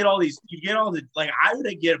 you just get all these. You get all the like. I would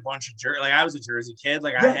get a bunch of jersey. Like I was a Jersey kid.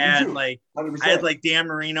 Like I had like Dan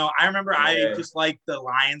Marino. I remember I just liked the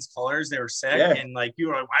Lions colors. They were sick. Yeah. And like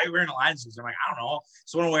people were like, "Why are you wearing a Lions jersey?" I'm like, I don't know.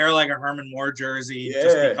 So I want to wear like a Herman Moore jersey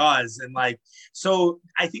just because. And like, so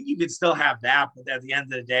I think you could still have that, but at the end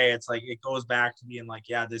of the day, it's like it goes back to being like,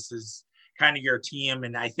 yeah, this is kind of your team.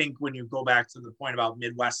 And I think when you go back to the point about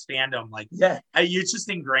Midwest fandom, like it's just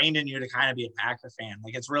ingrained in you to kind of be a Packer fan.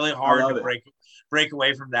 Like it's really hard to break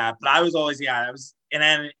away from that. But I was always, and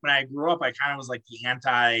then when I grew up, I kind of was like the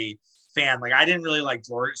anti fan. Like I didn't really like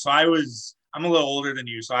Jordan. So I'm a little older than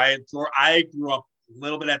you. So I grew up a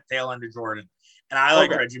little bit at the tail end of Jordan. And I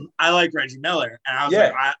like Reggie Miller. And I was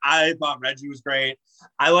like, I thought Reggie was great.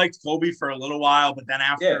 I liked Kobe for a little while, but then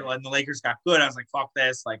after when the Lakers got good, I was like, fuck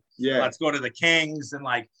this. Like, let's go to the Kings. And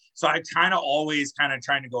like, so I kind of always kind of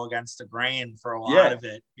trying to go against the grain for a lot of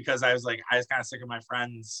it because I was like, I was kind of sick of my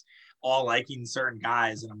friends all liking certain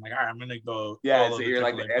guys. And I'm like, all right, I'm going to go. Yeah. So you're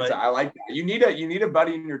like, I like that. You need a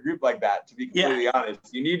buddy in your group like that, to be completely honest.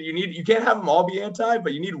 You can't have them all be anti,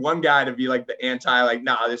 but you need one guy to be like the anti, like,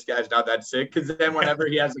 nah, this guy's not that sick. Cause then whenever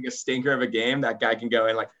he has like a stinker of a game, that guy can go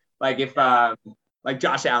in like if, like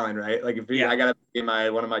Josh Allen, right? Like if I got in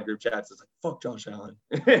one of my group chats, it's like, fuck Josh Allen.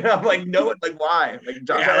 And I'm like, no, like why? Like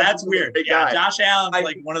Josh Allen, that's weird. Yeah, Josh Allen's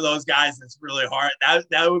like one of those guys that's really hard.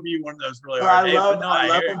 That would be one of those really hard. I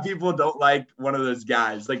love when people don't like one of those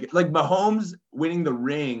guys. Like Mahomes winning the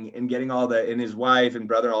ring and getting all that, and his wife and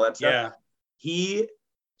brother, all that stuff. Yeah. He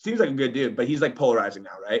seems like a good dude, but he's like polarizing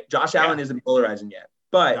now, right? Josh Allen isn't polarizing yet.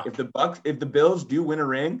 But if the Bills do win a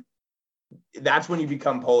ring, that's when you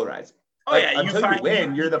become polarizing. Oh like, until you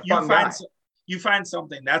win, you're the fun guy. You find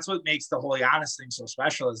something. That's what makes the whole Giannis thing so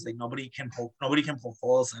special. Is like nobody can poke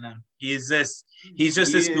holes in him. He's just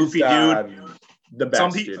this goofy dude. The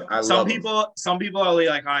best dude. Some people are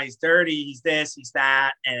like, oh, he's dirty. He's this. He's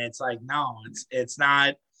that. And it's like, no, it's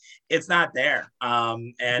not there.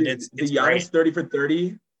 And it's the Giannis great. 30 for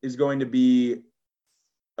 30 is going to be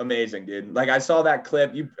amazing, dude. Like I saw that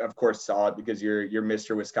clip. You of course saw it because you're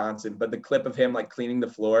Mr. Wisconsin, but the clip of him like cleaning the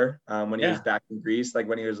floor when he was back in Greece, like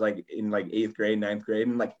when he was like in like 8th grade, 9th grade,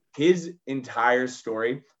 and like his entire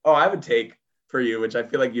story. Oh, I have a take for you, which I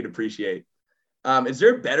feel like you'd appreciate. Is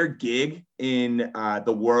there a better gig in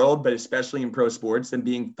the world, but especially in pro sports, than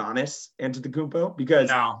being Giannis Antetokounmpo? Because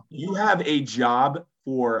you have a job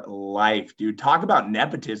for life, dude. Talk about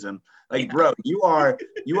nepotism. Like, bro, you are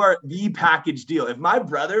the package deal. If my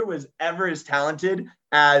brother was ever as talented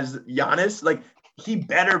as Giannis, like, he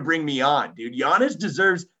better bring me on, dude. Giannis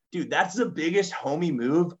deserves, dude, that's the biggest homie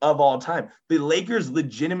move of all time. The Lakers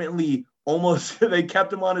legitimately they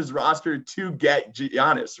kept him on his roster to get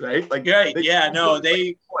Giannis, right? Like,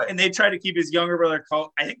 they tried to keep his younger brother.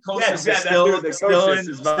 I think Kostas is still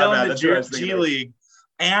in the G League.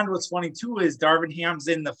 And what's funny too is Darvin Ham's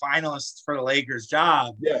in the finalists for the Lakers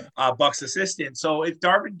job, Buck's assistant. So if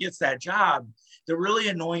Darvin gets that job, the really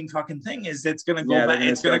annoying fucking thing is it's going to go back.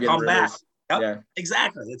 It's going to come back. Yep, yeah,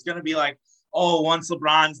 exactly. It's going to be like, oh, once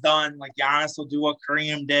LeBron's done, like Giannis will do what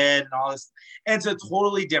Kareem did and all this. And it's a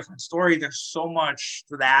totally different story. There's so much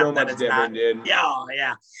to that. So much different, dude.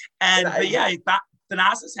 Yeah.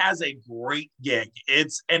 Thanasis has a great gig.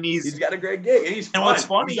 He's got a great gig. And he's fun. And what's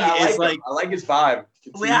funny is I like his vibe.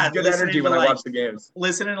 He's good energy when I watch the games.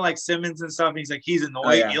 Listening to like Simmons and stuff, he's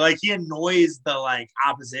annoying. Like he annoys the like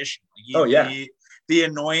opposition.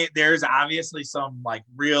 There's obviously some like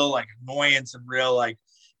real like annoyance and real like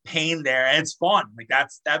pain there. And it's fun. Like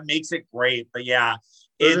that makes it great. But yeah.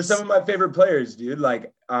 Those are some of my favorite players, dude.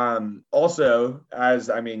 Like, also,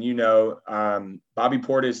 Bobby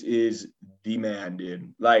Portis is the man,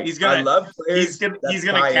 dude. Like, I love players. He's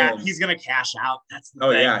gonna cash out. That's the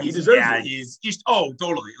thing. He deserves it. He's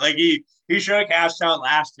totally. Like he should have cashed out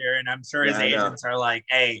last year, and I'm sure his agents are like,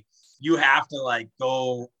 hey, you have to like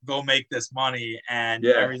go make this money and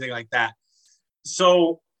everything like that.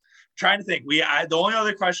 So, trying to think, the only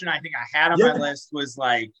other question I think I had on my list was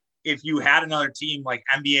like, if you had another team, like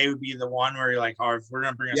NBA would be the one where you're like, oh, if we're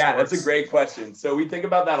going to bring that's a great question. So we think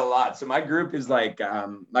about that a lot. So my group is like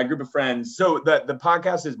my group of friends. So the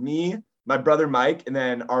podcast is me, my brother Mike, and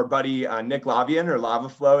then our buddy Nick Lavian, or Lava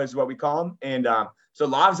Flow is what we call him. And so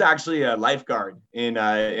Lav's actually a lifeguard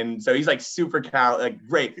and so he's like super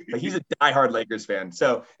great, but he's a diehard Lakers fan.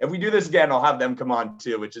 So if we do this again, I'll have them come on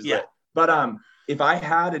too, which is lit. But if I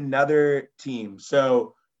had another team,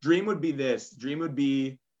 so dream would be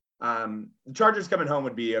The Chargers coming home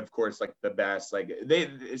would be, of course, like the best. Like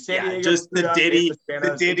San Diego, just the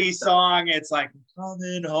Diddy song. It's like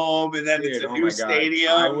coming home, and then it's a new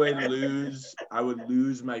stadium. I would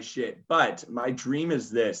lose my shit. But my dream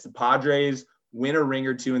is this: the Padres win a ring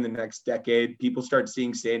or two in the next decade. People start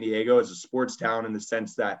seeing San Diego as a sports town in the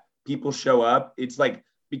sense that people show up. It's like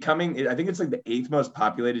becoming, I think it's like the 8th most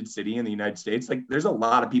populated city in the United States. Like there's a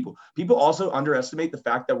lot of people. People also underestimate the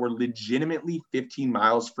fact that we're legitimately 15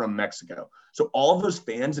 miles from Mexico. So all of those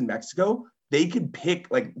fans in Mexico, they could pick,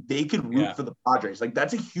 like they could root for the Padres. Like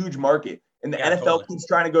that's a huge market. And the NFL keeps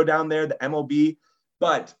trying to go down there, the MLB.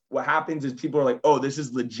 But what happens is people are like, oh, this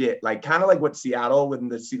is legit. Like kind of like what Seattle with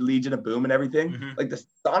the Legion of Boom and everything, like the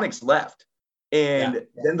Sonics left. And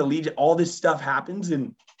then the Legion, all this stuff happens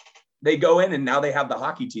and they go in and now they have the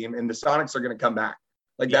hockey team and the Sonics are going to come back.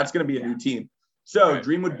 Like that's going to be a new team. So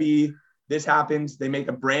dream would be this happens. They make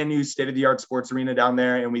a brand new state-of-the-art sports arena down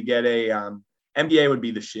there and we get a NBA would be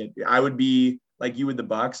the shit. I would be like you with the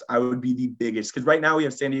Bucks. I would be the biggest because right now we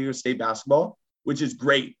have San Diego State basketball, which is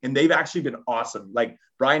great. And they've actually been awesome. Like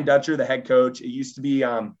Brian Dutcher, the head coach, it used to be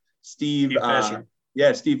Steve Fisher.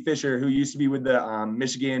 Steve Fisher, who used to be with the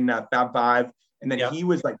Michigan Fab Five. And then he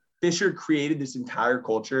was like, Fisher created this entire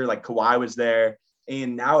culture. Like Kawhi was there.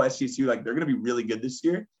 And now SDSU, like they're going to be really good this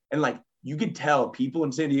year. And like, you could tell people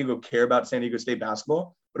in San Diego care about San Diego State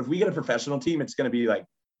basketball. But if we get a professional team, it's going to be like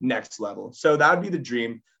next level. So that would be the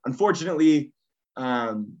dream. Unfortunately,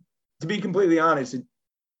 to be completely honest,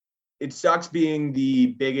 it sucks being the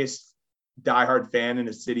biggest diehard fan in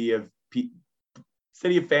a city of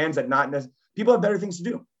fans that not necessarily people have better things to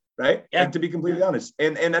do, right? Yeah. Like, to be completely honest,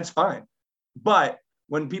 and that's fine. But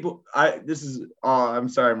when people, I'm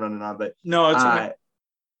sorry, I'm running on, but no, it's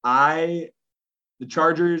okay. The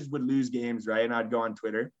Chargers would lose games, right? And I'd go on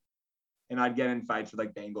Twitter, and I'd get in fights with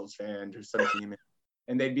like Bengals fans or some team,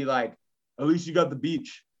 and they'd be like, "At least you got the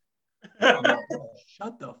beach." I'm like, oh,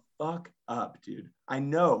 shut the fuck up, dude. I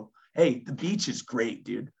know. Hey, the beach is great,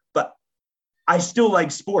 dude, but I still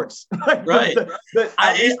like sports. Right.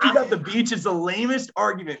 At least you got the beach is the lamest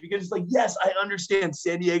argument because it's like, yes, I understand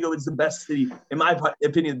San Diego is the best city, in my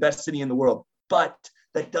opinion, the best city in the world, but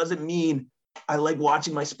that doesn't mean I like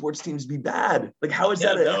watching my sports teams be bad. Like, how is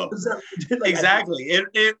that? Like, exactly.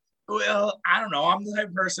 Well, I don't know. I'm the type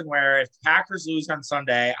of person where if Packers lose on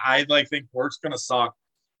Sunday, I like think work's gonna suck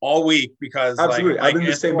all week because absolutely. like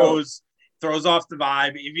it throws off the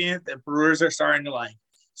vibe. Even if the Brewers are starting to like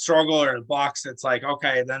struggle or the Bucks, it's like,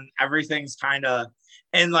 okay, then everything's kind of,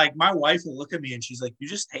 and like my wife will look at me and she's like, you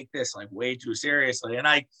just take this like way too seriously. And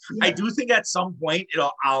I do think at some point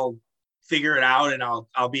I'll figure it out and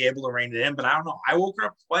I'll be able to rein it in, but I don't know. I woke her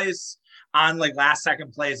up twice on like last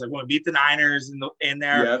second plays, like when we beat the Niners in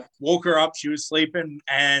there, woke her up, she was sleeping,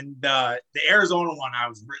 and the Arizona one,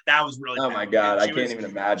 that was really oh my god, I can't even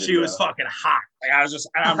imagine. She was fucking hot. Like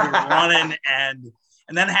I'm running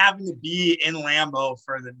and then having to be in Lambeau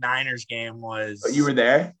for the Niners game was. You were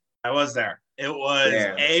there? I was there. It was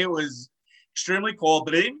it was extremely cold,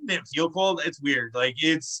 but it didn't feel cold. It's weird. Like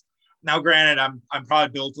it's. Now, granted, I'm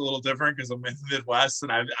probably built a little different because I'm in the Midwest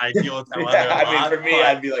and I deal with that weather a lot. I mean, for me,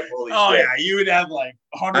 I'd be like, holy shit. Oh, yeah, you would have like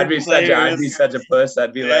 100 I'd be such a puss.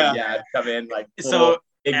 I'd be like, I'd come in like so.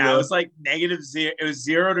 Yeah, it was like -0. It was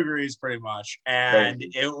 0 degrees pretty much, and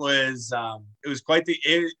it was quite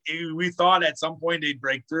we thought at some point they'd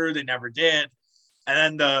break through. They never did, and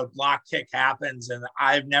then the block kick happens, and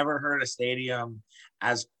I've never heard a stadium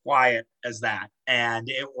as quiet as that, and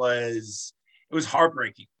it was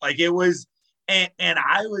heartbreaking. Like it was, and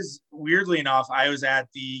I was weirdly enough, I was at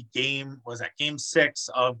the game, game 6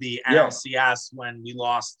 of the NLCS when we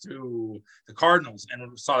lost to the Cardinals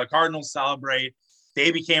and saw the Cardinals celebrate.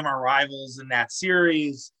 They became our rivals in that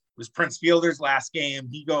series. It was Prince Fielder's last game.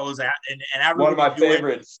 He goes and everyone, one of my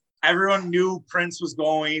favorites. Everyone knew Prince was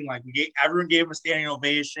going. Like everyone gave him a standing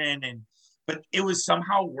ovation, but it was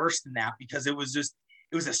somehow worse than that because it was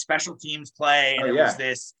a special teams play, and it was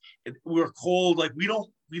this. We were cold. Like we don't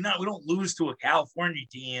lose to a California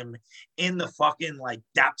team in the fucking like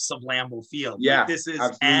depths of Lambeau Field. Yeah, like, this is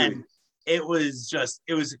absolutely. And it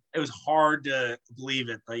was hard to believe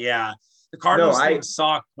it, but yeah, the Cardinals thing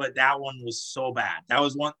sucked, but that one was so bad.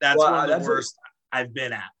 That's one of the worst I've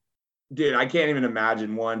been at. Dude, I can't even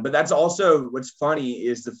imagine one. But that's also what's funny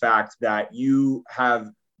is the fact that you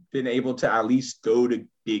have been able to at least go to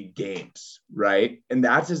big games, right? And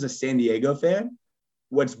that's as a San Diego fan,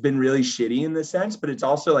 what's been really shitty in this sense, but it's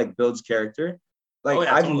also like builds character. Like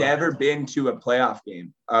I've never been to a playoff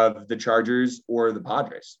game of the Chargers or the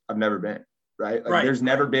Padres. I've never been, right? Like there's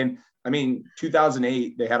never been I mean,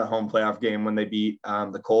 2008, they had a home playoff game when they beat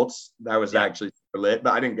the Colts. That was actually super lit,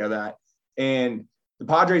 but I didn't go that. And the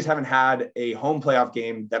Padres haven't had a home playoff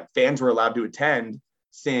game that fans were allowed to attend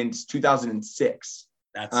since 2006,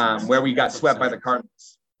 where we got swept by the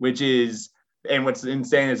Cardinals, which is, and what's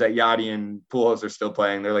insane is that Yachty and Pujols are still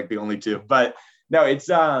playing. They're like the only two, but no, it's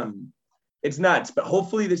nuts. But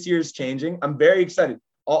hopefully this year is changing. I'm very excited.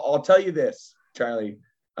 I'll tell you this, Charlie.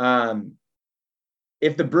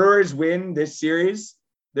 If the Brewers win this series,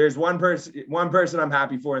 there's one person I'm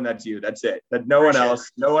happy for, and that's you. That's it. That no one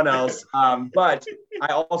else. But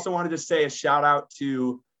I also wanted to say a shout out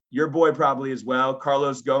to your boy probably as well,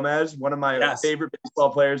 Carlos Gomez, one of my favorite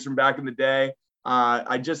baseball players from back in the day.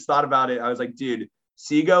 I just thought about it. I was like, dude,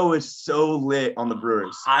 Seago was so lit on the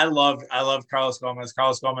Brewers. I love Carlos Gomez.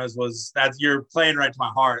 Carlos Gomez you're playing right to my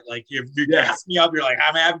heart. Like if you gas me up, you're like,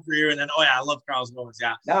 I'm happy for you. And then, I love Carlos Gomez.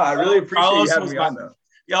 Yeah. No, I really appreciate you having me on though.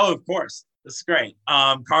 Yeah, of course. This is great.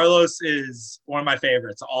 Carlos is one of my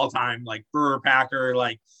favorites all time, like Brewer Packer.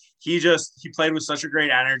 Like he played with such a great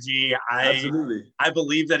energy. Absolutely. I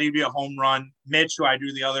believe that he'd be a home run. Mitch, who I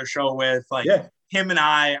do the other show with, him and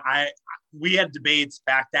we had debates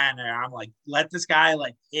back then, and I'm like, let this guy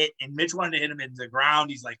like hit, and Mitch wanted to hit him into the ground.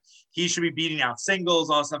 He's like, he should be beating out singles,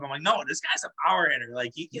 all stuff. I'm like, no, this guy's a power hitter.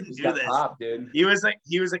 Like he can do this. Pop, dude. He was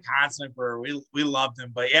a constant for we loved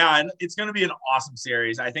him. But yeah, it's gonna be an awesome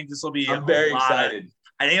series. I think this will be I'm very excited.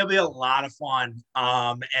 I think it'll be a lot of fun.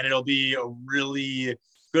 And it'll be a really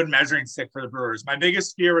good measuring stick for the Brewers. My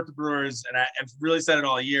biggest fear with the Brewers, and I've really said it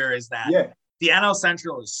all year, is that the NL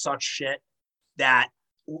Central is such shit that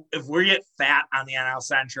if we get fat on the NL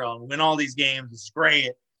Central and win all these games, it's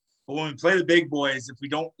great. But when we play the big boys, if we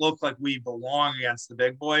don't look like we belong against the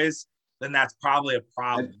big boys, then that's probably a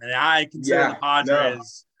problem. And I consider the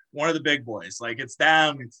Padres one of the big boys. Like it's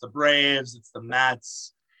them, it's the Braves, it's the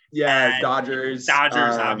Mets. Yeah, Dodgers,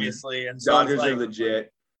 obviously. And so Dodgers are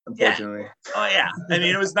legit, unfortunately. Yeah. Oh yeah. I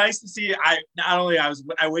mean, it was nice to see.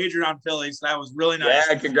 I wagered on Philly, so that was really nice.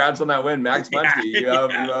 Yeah, congrats on that win, Max Muncy. You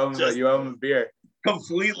owe him a beer.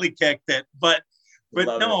 Completely kicked it, but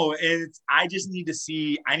no, I just need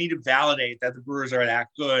to validate that the Brewers are that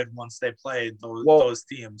good once they play those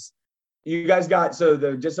teams. You guys got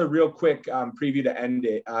just a real quick preview to end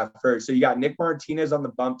it first. So you got Nick Martinez on the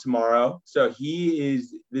bump tomorrow. So this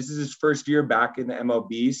is his first year back in the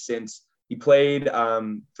MLB since he played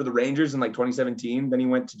for the Rangers in like 2017. Then he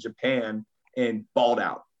went to Japan and balled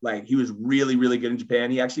out. Like he was really, really good in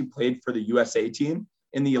Japan. He actually played for the USA team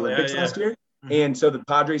in the Olympics last year. Mm-hmm. And so the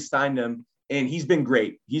Padres signed him, and he's been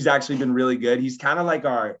great. He's actually been really good. He's kind of like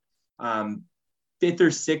our fifth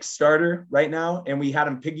or sixth starter right now, and we had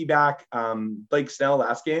him piggyback Blake Snell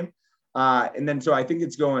last game. And then so I think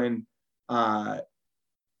it's going I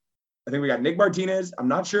think we got Nick Martinez. I'm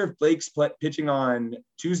not sure if Blake's pitching on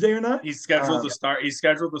Tuesday or not. He's scheduled to start. He's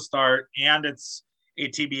scheduled to start, and it's a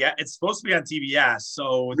TBS. It's supposed to be on TBS.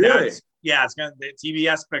 So really? The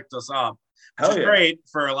TBS picked us up. Which is great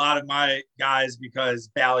for a lot of my guys because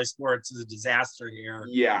Bally Sports is a disaster here.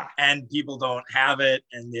 Yeah. And people don't have it,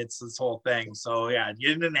 and it's this whole thing. So,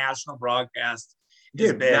 getting a national broadcast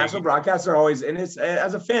is big. National broadcasts are always – and it's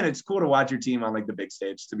as a fan, it's cool to watch your team on, like, the big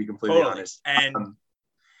stage, to be completely honest. And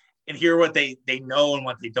hear what they know and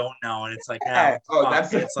what they don't know. And it's like,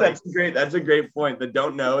 that's great. That's a great point. The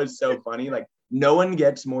don't know is so funny. Like, no one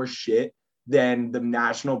gets more shit than the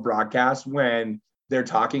national broadcast when – they're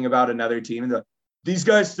talking about another team and these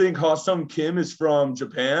guys think Ha-Seong Kim is from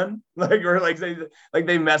Japan, they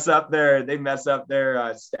mess up their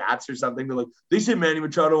stats or something. They're like, they say Manny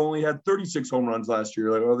Machado only had 36 home runs last year.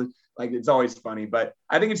 Like it's always funny, but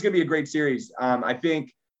I think it's gonna be a great series. I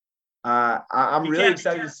think I'm really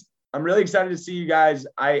excited to see you guys.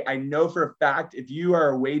 I know for a fact if you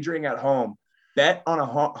are wagering at home, bet on a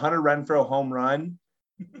Hunter Renfroe home run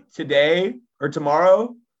today or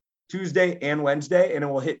tomorrow, Tuesday and Wednesday, and it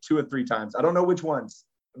will hit 2 or 3 times. I don't know which ones,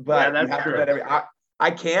 but that's true.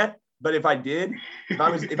 I can't. But if I did,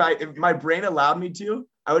 if my brain allowed me to,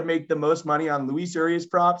 I would make the most money on Luis Urias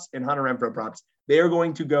props and Hunter Renfroe props. They are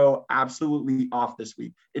going to go absolutely off this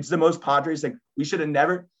week. It's the most Padres. Like we should have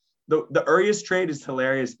never. The Urias trade is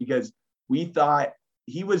hilarious because we thought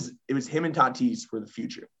it was him and Tatis for the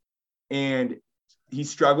future, and he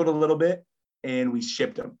struggled a little bit, and we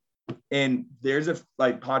shipped him. And there's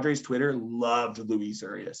Padres Twitter loved Luis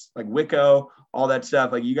Urias, like Wicco, all that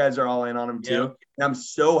stuff. Like you guys are all in on him too. Yep. And I'm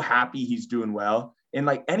so happy he's doing well. And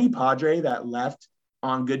like any Padre that left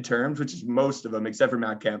on good terms, which is most of them, except for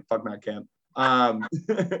Matt Kemp. Fuck Matt Kemp. And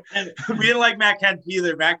we didn't like Matt Kemp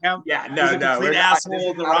either. Matt Kemp, no, complete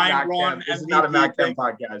asshole. The Ryan Braun. This is not a Matt Kemp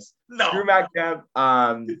podcast. No, screw Matt Kemp.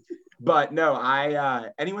 But no,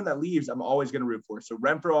 anyone that leaves, I'm always going to root for. So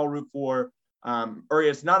Renfro, I'll root for. Or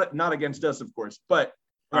it's not against us, of course, but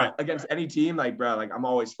Right. against any team, like, bro, like I'm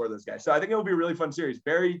always for those guys. So I think it will be a really fun series.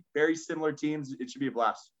 Very, very similar teams. It should be a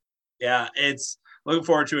blast. Yeah, it's looking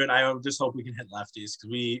forward to it. I just hope we can hit lefties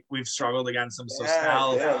because we've struggled against them. So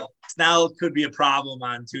Snell could be a problem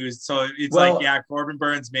on Tuesday. So it's Corbin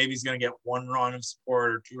Burns maybe he's going to get 1 run of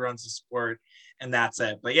support or 2 runs of support, and that's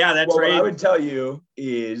it. But yeah, that's what I would tell you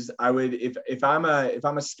is I would if I'm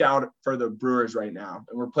a scout for the Brewers right now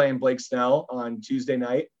and we're playing Blake Snell on Tuesday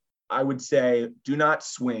night, I would say do not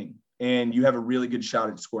swing, and you have a really good shot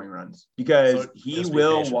at scoring runs because he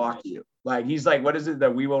will walk you. Like he's like, what is it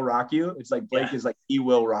that we will rock you? It's like Blake is like he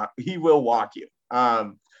will walk you.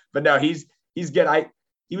 But no, he's good.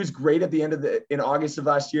 He was great at the end in August of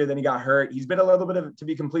last year. Then he got hurt. He's been a little bit of, to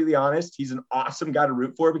be completely honest, he's an awesome guy to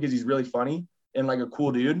root for because he's really funny and like a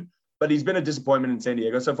cool dude. But he's been a disappointment in San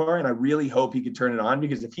Diego so far, and I really hope he could turn it on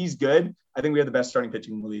because if he's good, I think we have the best starting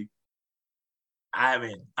pitching in the league. I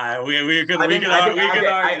mean, we could argue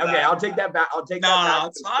that. Okay, I'll take that back. No,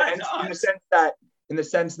 it's fine. In the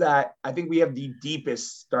sense that I think we have the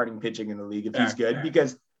deepest starting pitching in the league if he's good,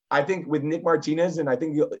 because I think with Nick Martinez, and I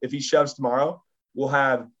think if he shoves tomorrow, we'll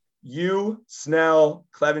have you, Snell,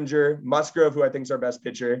 Clevenger, Musgrove, who I think is our best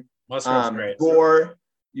pitcher. Musgrove's great. Gore,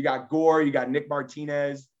 you got Nick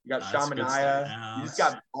Martinez. You got Shamanaya. You just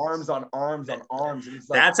got arms on arms on arms. And it's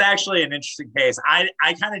like, that's actually an interesting case. I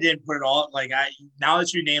kind of didn't put it all now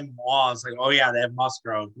that you named them all, I was like, oh yeah, they have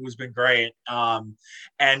Musgrove, who's been great. And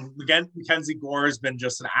again, Mackenzie Gore has been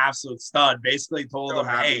just an absolute stud. Basically told him,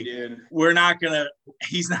 hey, dude,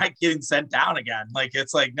 he's not getting sent down again. Like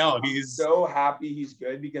it's like, no, he's so happy he's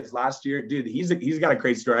good because last year, dude, he's got a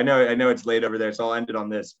crazy story. I know it's late over there, so I'll end it on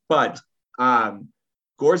this. But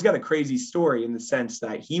Gore's got a crazy story in the sense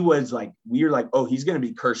that we were like, oh, he's going to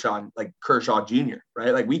be Kershaw Jr.,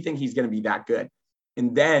 right? Like we think he's going to be that good.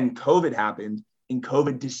 And then COVID happened and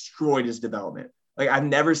COVID destroyed his development. Like I've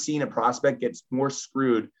never seen a prospect get more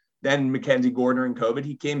screwed than Mackenzie Gore during COVID.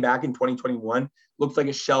 He came back in 2021, looked like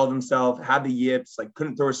a shell of himself, had the yips, like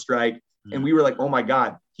couldn't throw a strike. Mm-hmm. And we were like, oh my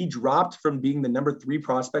God, he dropped from being the number 3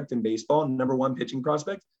 prospect in baseball, number 1 pitching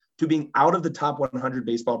prospect, to being out of the top 100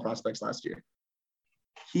 baseball prospects last year.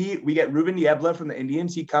 We get Ruben Niebla from the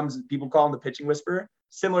Indians. He comes, people call him the pitching whisperer,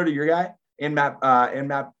 similar to your guy, and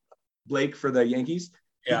Matt Blake for the Yankees.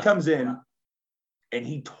 Yeah. He comes in and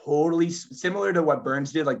he totally similar to what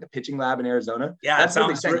Burns did, like the pitching lab in Arizona. Yeah, it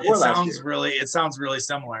sounds really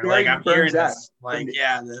similar. Very like I'm hearing this. Like,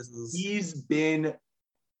 he's been.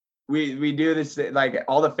 We do this, like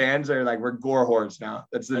all the fans are like, we're Gore Hordes now.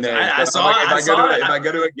 That's the name. If I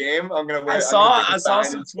go to a game, I'm gonna wear. I saw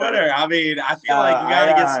some Twitter. I mean, I feel like we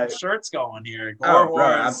gotta get some shirts going here. Gore Hordes. Bro,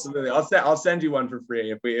 absolutely. I'll send you one for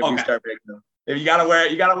free if we start making them. If you gotta wear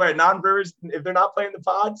it. Non-Brewers, if they're not playing the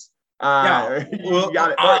pods. You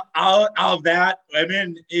got it. I'll have that. I'm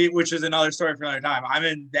in, which is another story for another time. I'm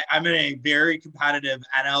in a very competitive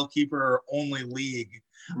NL keeper only league.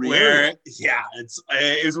 Really? Where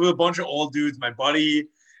it's with a bunch of old dudes. My buddy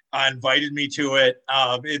invited me to it.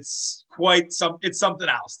 It's something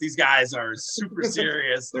else. These guys are super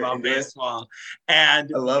serious about baseball,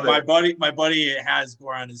 and I love it. My buddy has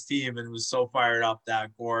Gore on his team, and was so fired up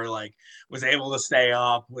that Gore was able to stay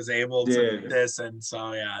up, was able to do this, and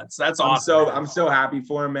so that's awesome. I'm so happy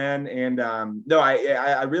for him, man. And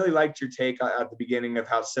I really liked your take at the beginning of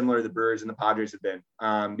how similar the Brewers and the Padres have been,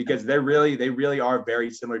 because they really are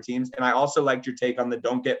very similar teams. And I also liked your take on the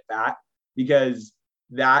don't get fat, because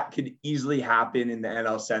that could easily happen in the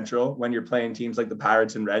NL Central when you're playing teams like the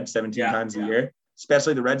Pirates and Reds 17 times a year.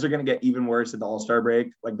 Especially the Reds are going to get even worse at the All-Star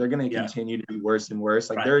break. Like they're going to continue to be worse and worse.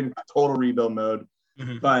 Like they're in total rebuild mode.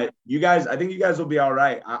 Mm-hmm. But I think you guys will be all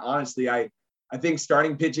right. I think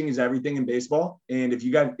starting pitching is everything in baseball. And if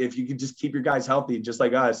you could just keep your guys healthy, just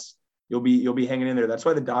like us, you'll be hanging in there. That's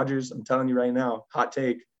why the Dodgers, I'm telling you right now, hot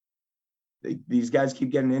take, these guys keep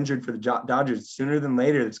getting injured for the Dodgers. Sooner than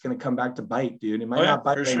later, it's going to come back to bite, dude. It might not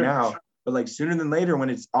bite right now, but like sooner than later, when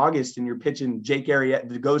it's August and you're pitching Jake Arrieta,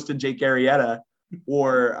 the ghost of Jake Arrieta,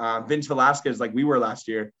 or Vince Velasquez, like we were last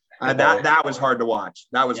year. That was hard to watch.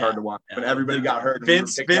 Hard to watch. But everybody got hurt.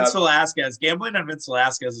 Vince Velasquez, gambling on Vince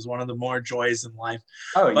Velasquez is one of the more joys in life.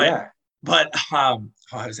 But I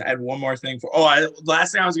had one more thing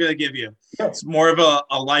last thing I was going to give you. It's more of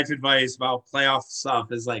a life advice about playoff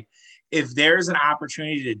stuff. Is like, if there's an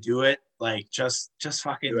opportunity to do it, like just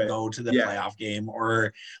fucking go to the playoff game,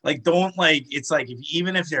 or like don't it's like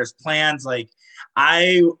even if there's plans. Like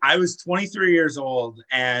I was 23 years old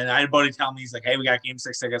and I had a buddy tell me, he's like, hey, we got Game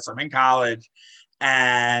 6 tickets. I'm in college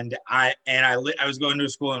And I was going to a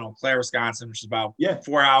school in Eau Claire, Wisconsin, which is about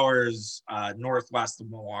 4 hours northwest of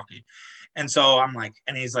Milwaukee. And so I'm like,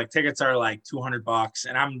 and he's like, tickets are like $200,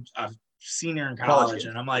 and I'm a senior in college,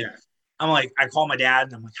 and I'm like, I call my dad,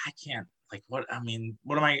 and I'm like, I can't, like, what am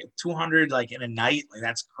I, 200 like in a night? Like,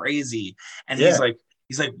 that's crazy. And he's like,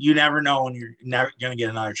 you never know when you're never going to get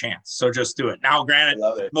another chance. So just do it. Now, granted,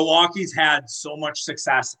 Milwaukee's had so much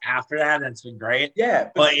success after that, and it's been great. Yeah.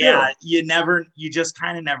 But you just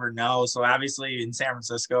kind of never know. So obviously in San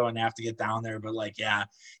Francisco and have to get down there, but like,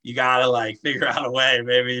 you got to like figure out a way,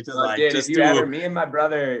 maybe to just do. Me and my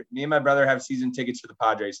brother have season tickets for the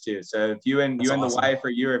Padres too. So if you and the wife, or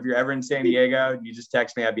if you're ever in San Diego, you just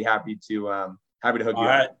text me. I'd be happy to hook you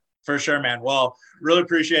up. For sure, man. Well, really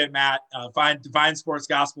appreciate it, Matt. Find Divine Sports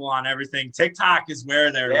Gospel on everything. TikTok is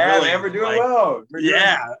where they're really, man, we're doing well.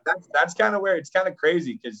 That's kind of where it's kind of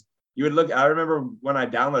crazy, because you would look. I remember when I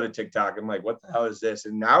downloaded TikTok, I'm like, what the hell is this?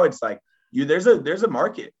 And now it's like there's a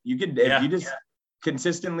market. You could if you just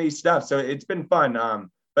consistently stuff. So it's been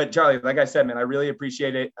fun. But Charlie, like I said, man, I really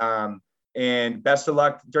appreciate it. And best of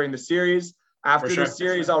luck during the series. After the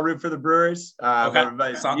series, I'll root for the Brewers. But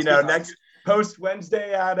next. Post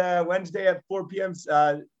Wednesday at 4 p.m.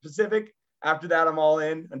 Pacific. After that, I'm all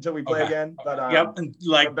in until we play again. But and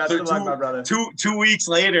like best of luck, my brother. 2 weeks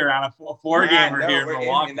later on a four gamer here in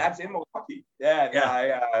Milwaukee. And that's in Milwaukee.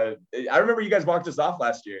 I remember you guys walked us off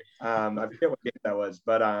last year. I forget what game that was,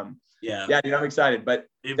 but dude, I'm excited. But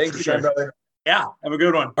thanks again, brother. Yeah, have a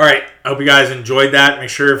good one. All right, I hope you guys enjoyed that. Make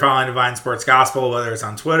sure you're following Divine Sports Gospel, whether it's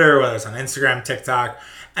on Twitter, whether it's on Instagram, TikTok,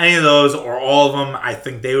 any of those or all of them. I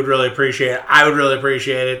think they would really appreciate it. I would really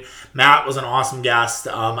appreciate it. Matt was an awesome guest.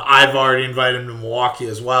 I've already invited him to Milwaukee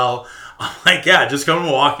as well. I'm like, just come to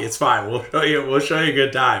Milwaukee. It's fine. We'll show you a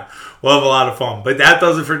good time. We'll have a lot of fun. But that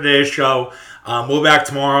does it for today's show. We'll be back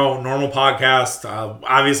tomorrow. Normal podcast.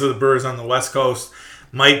 Obviously, the Brewers on the West Coast.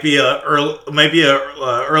 Might be a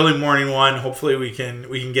early morning one. Hopefully we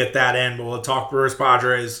can get that in. But we'll talk Brewers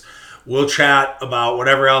Padres. We'll chat about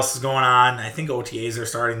whatever else is going on. I think OTAs are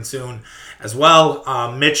starting soon as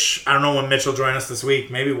well. Mitch, I don't know when Mitch will join us this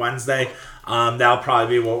week. Maybe Wednesday. That'll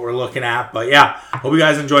probably be what we're looking at. But hope you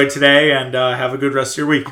guys enjoyed today, and have a good rest of your week.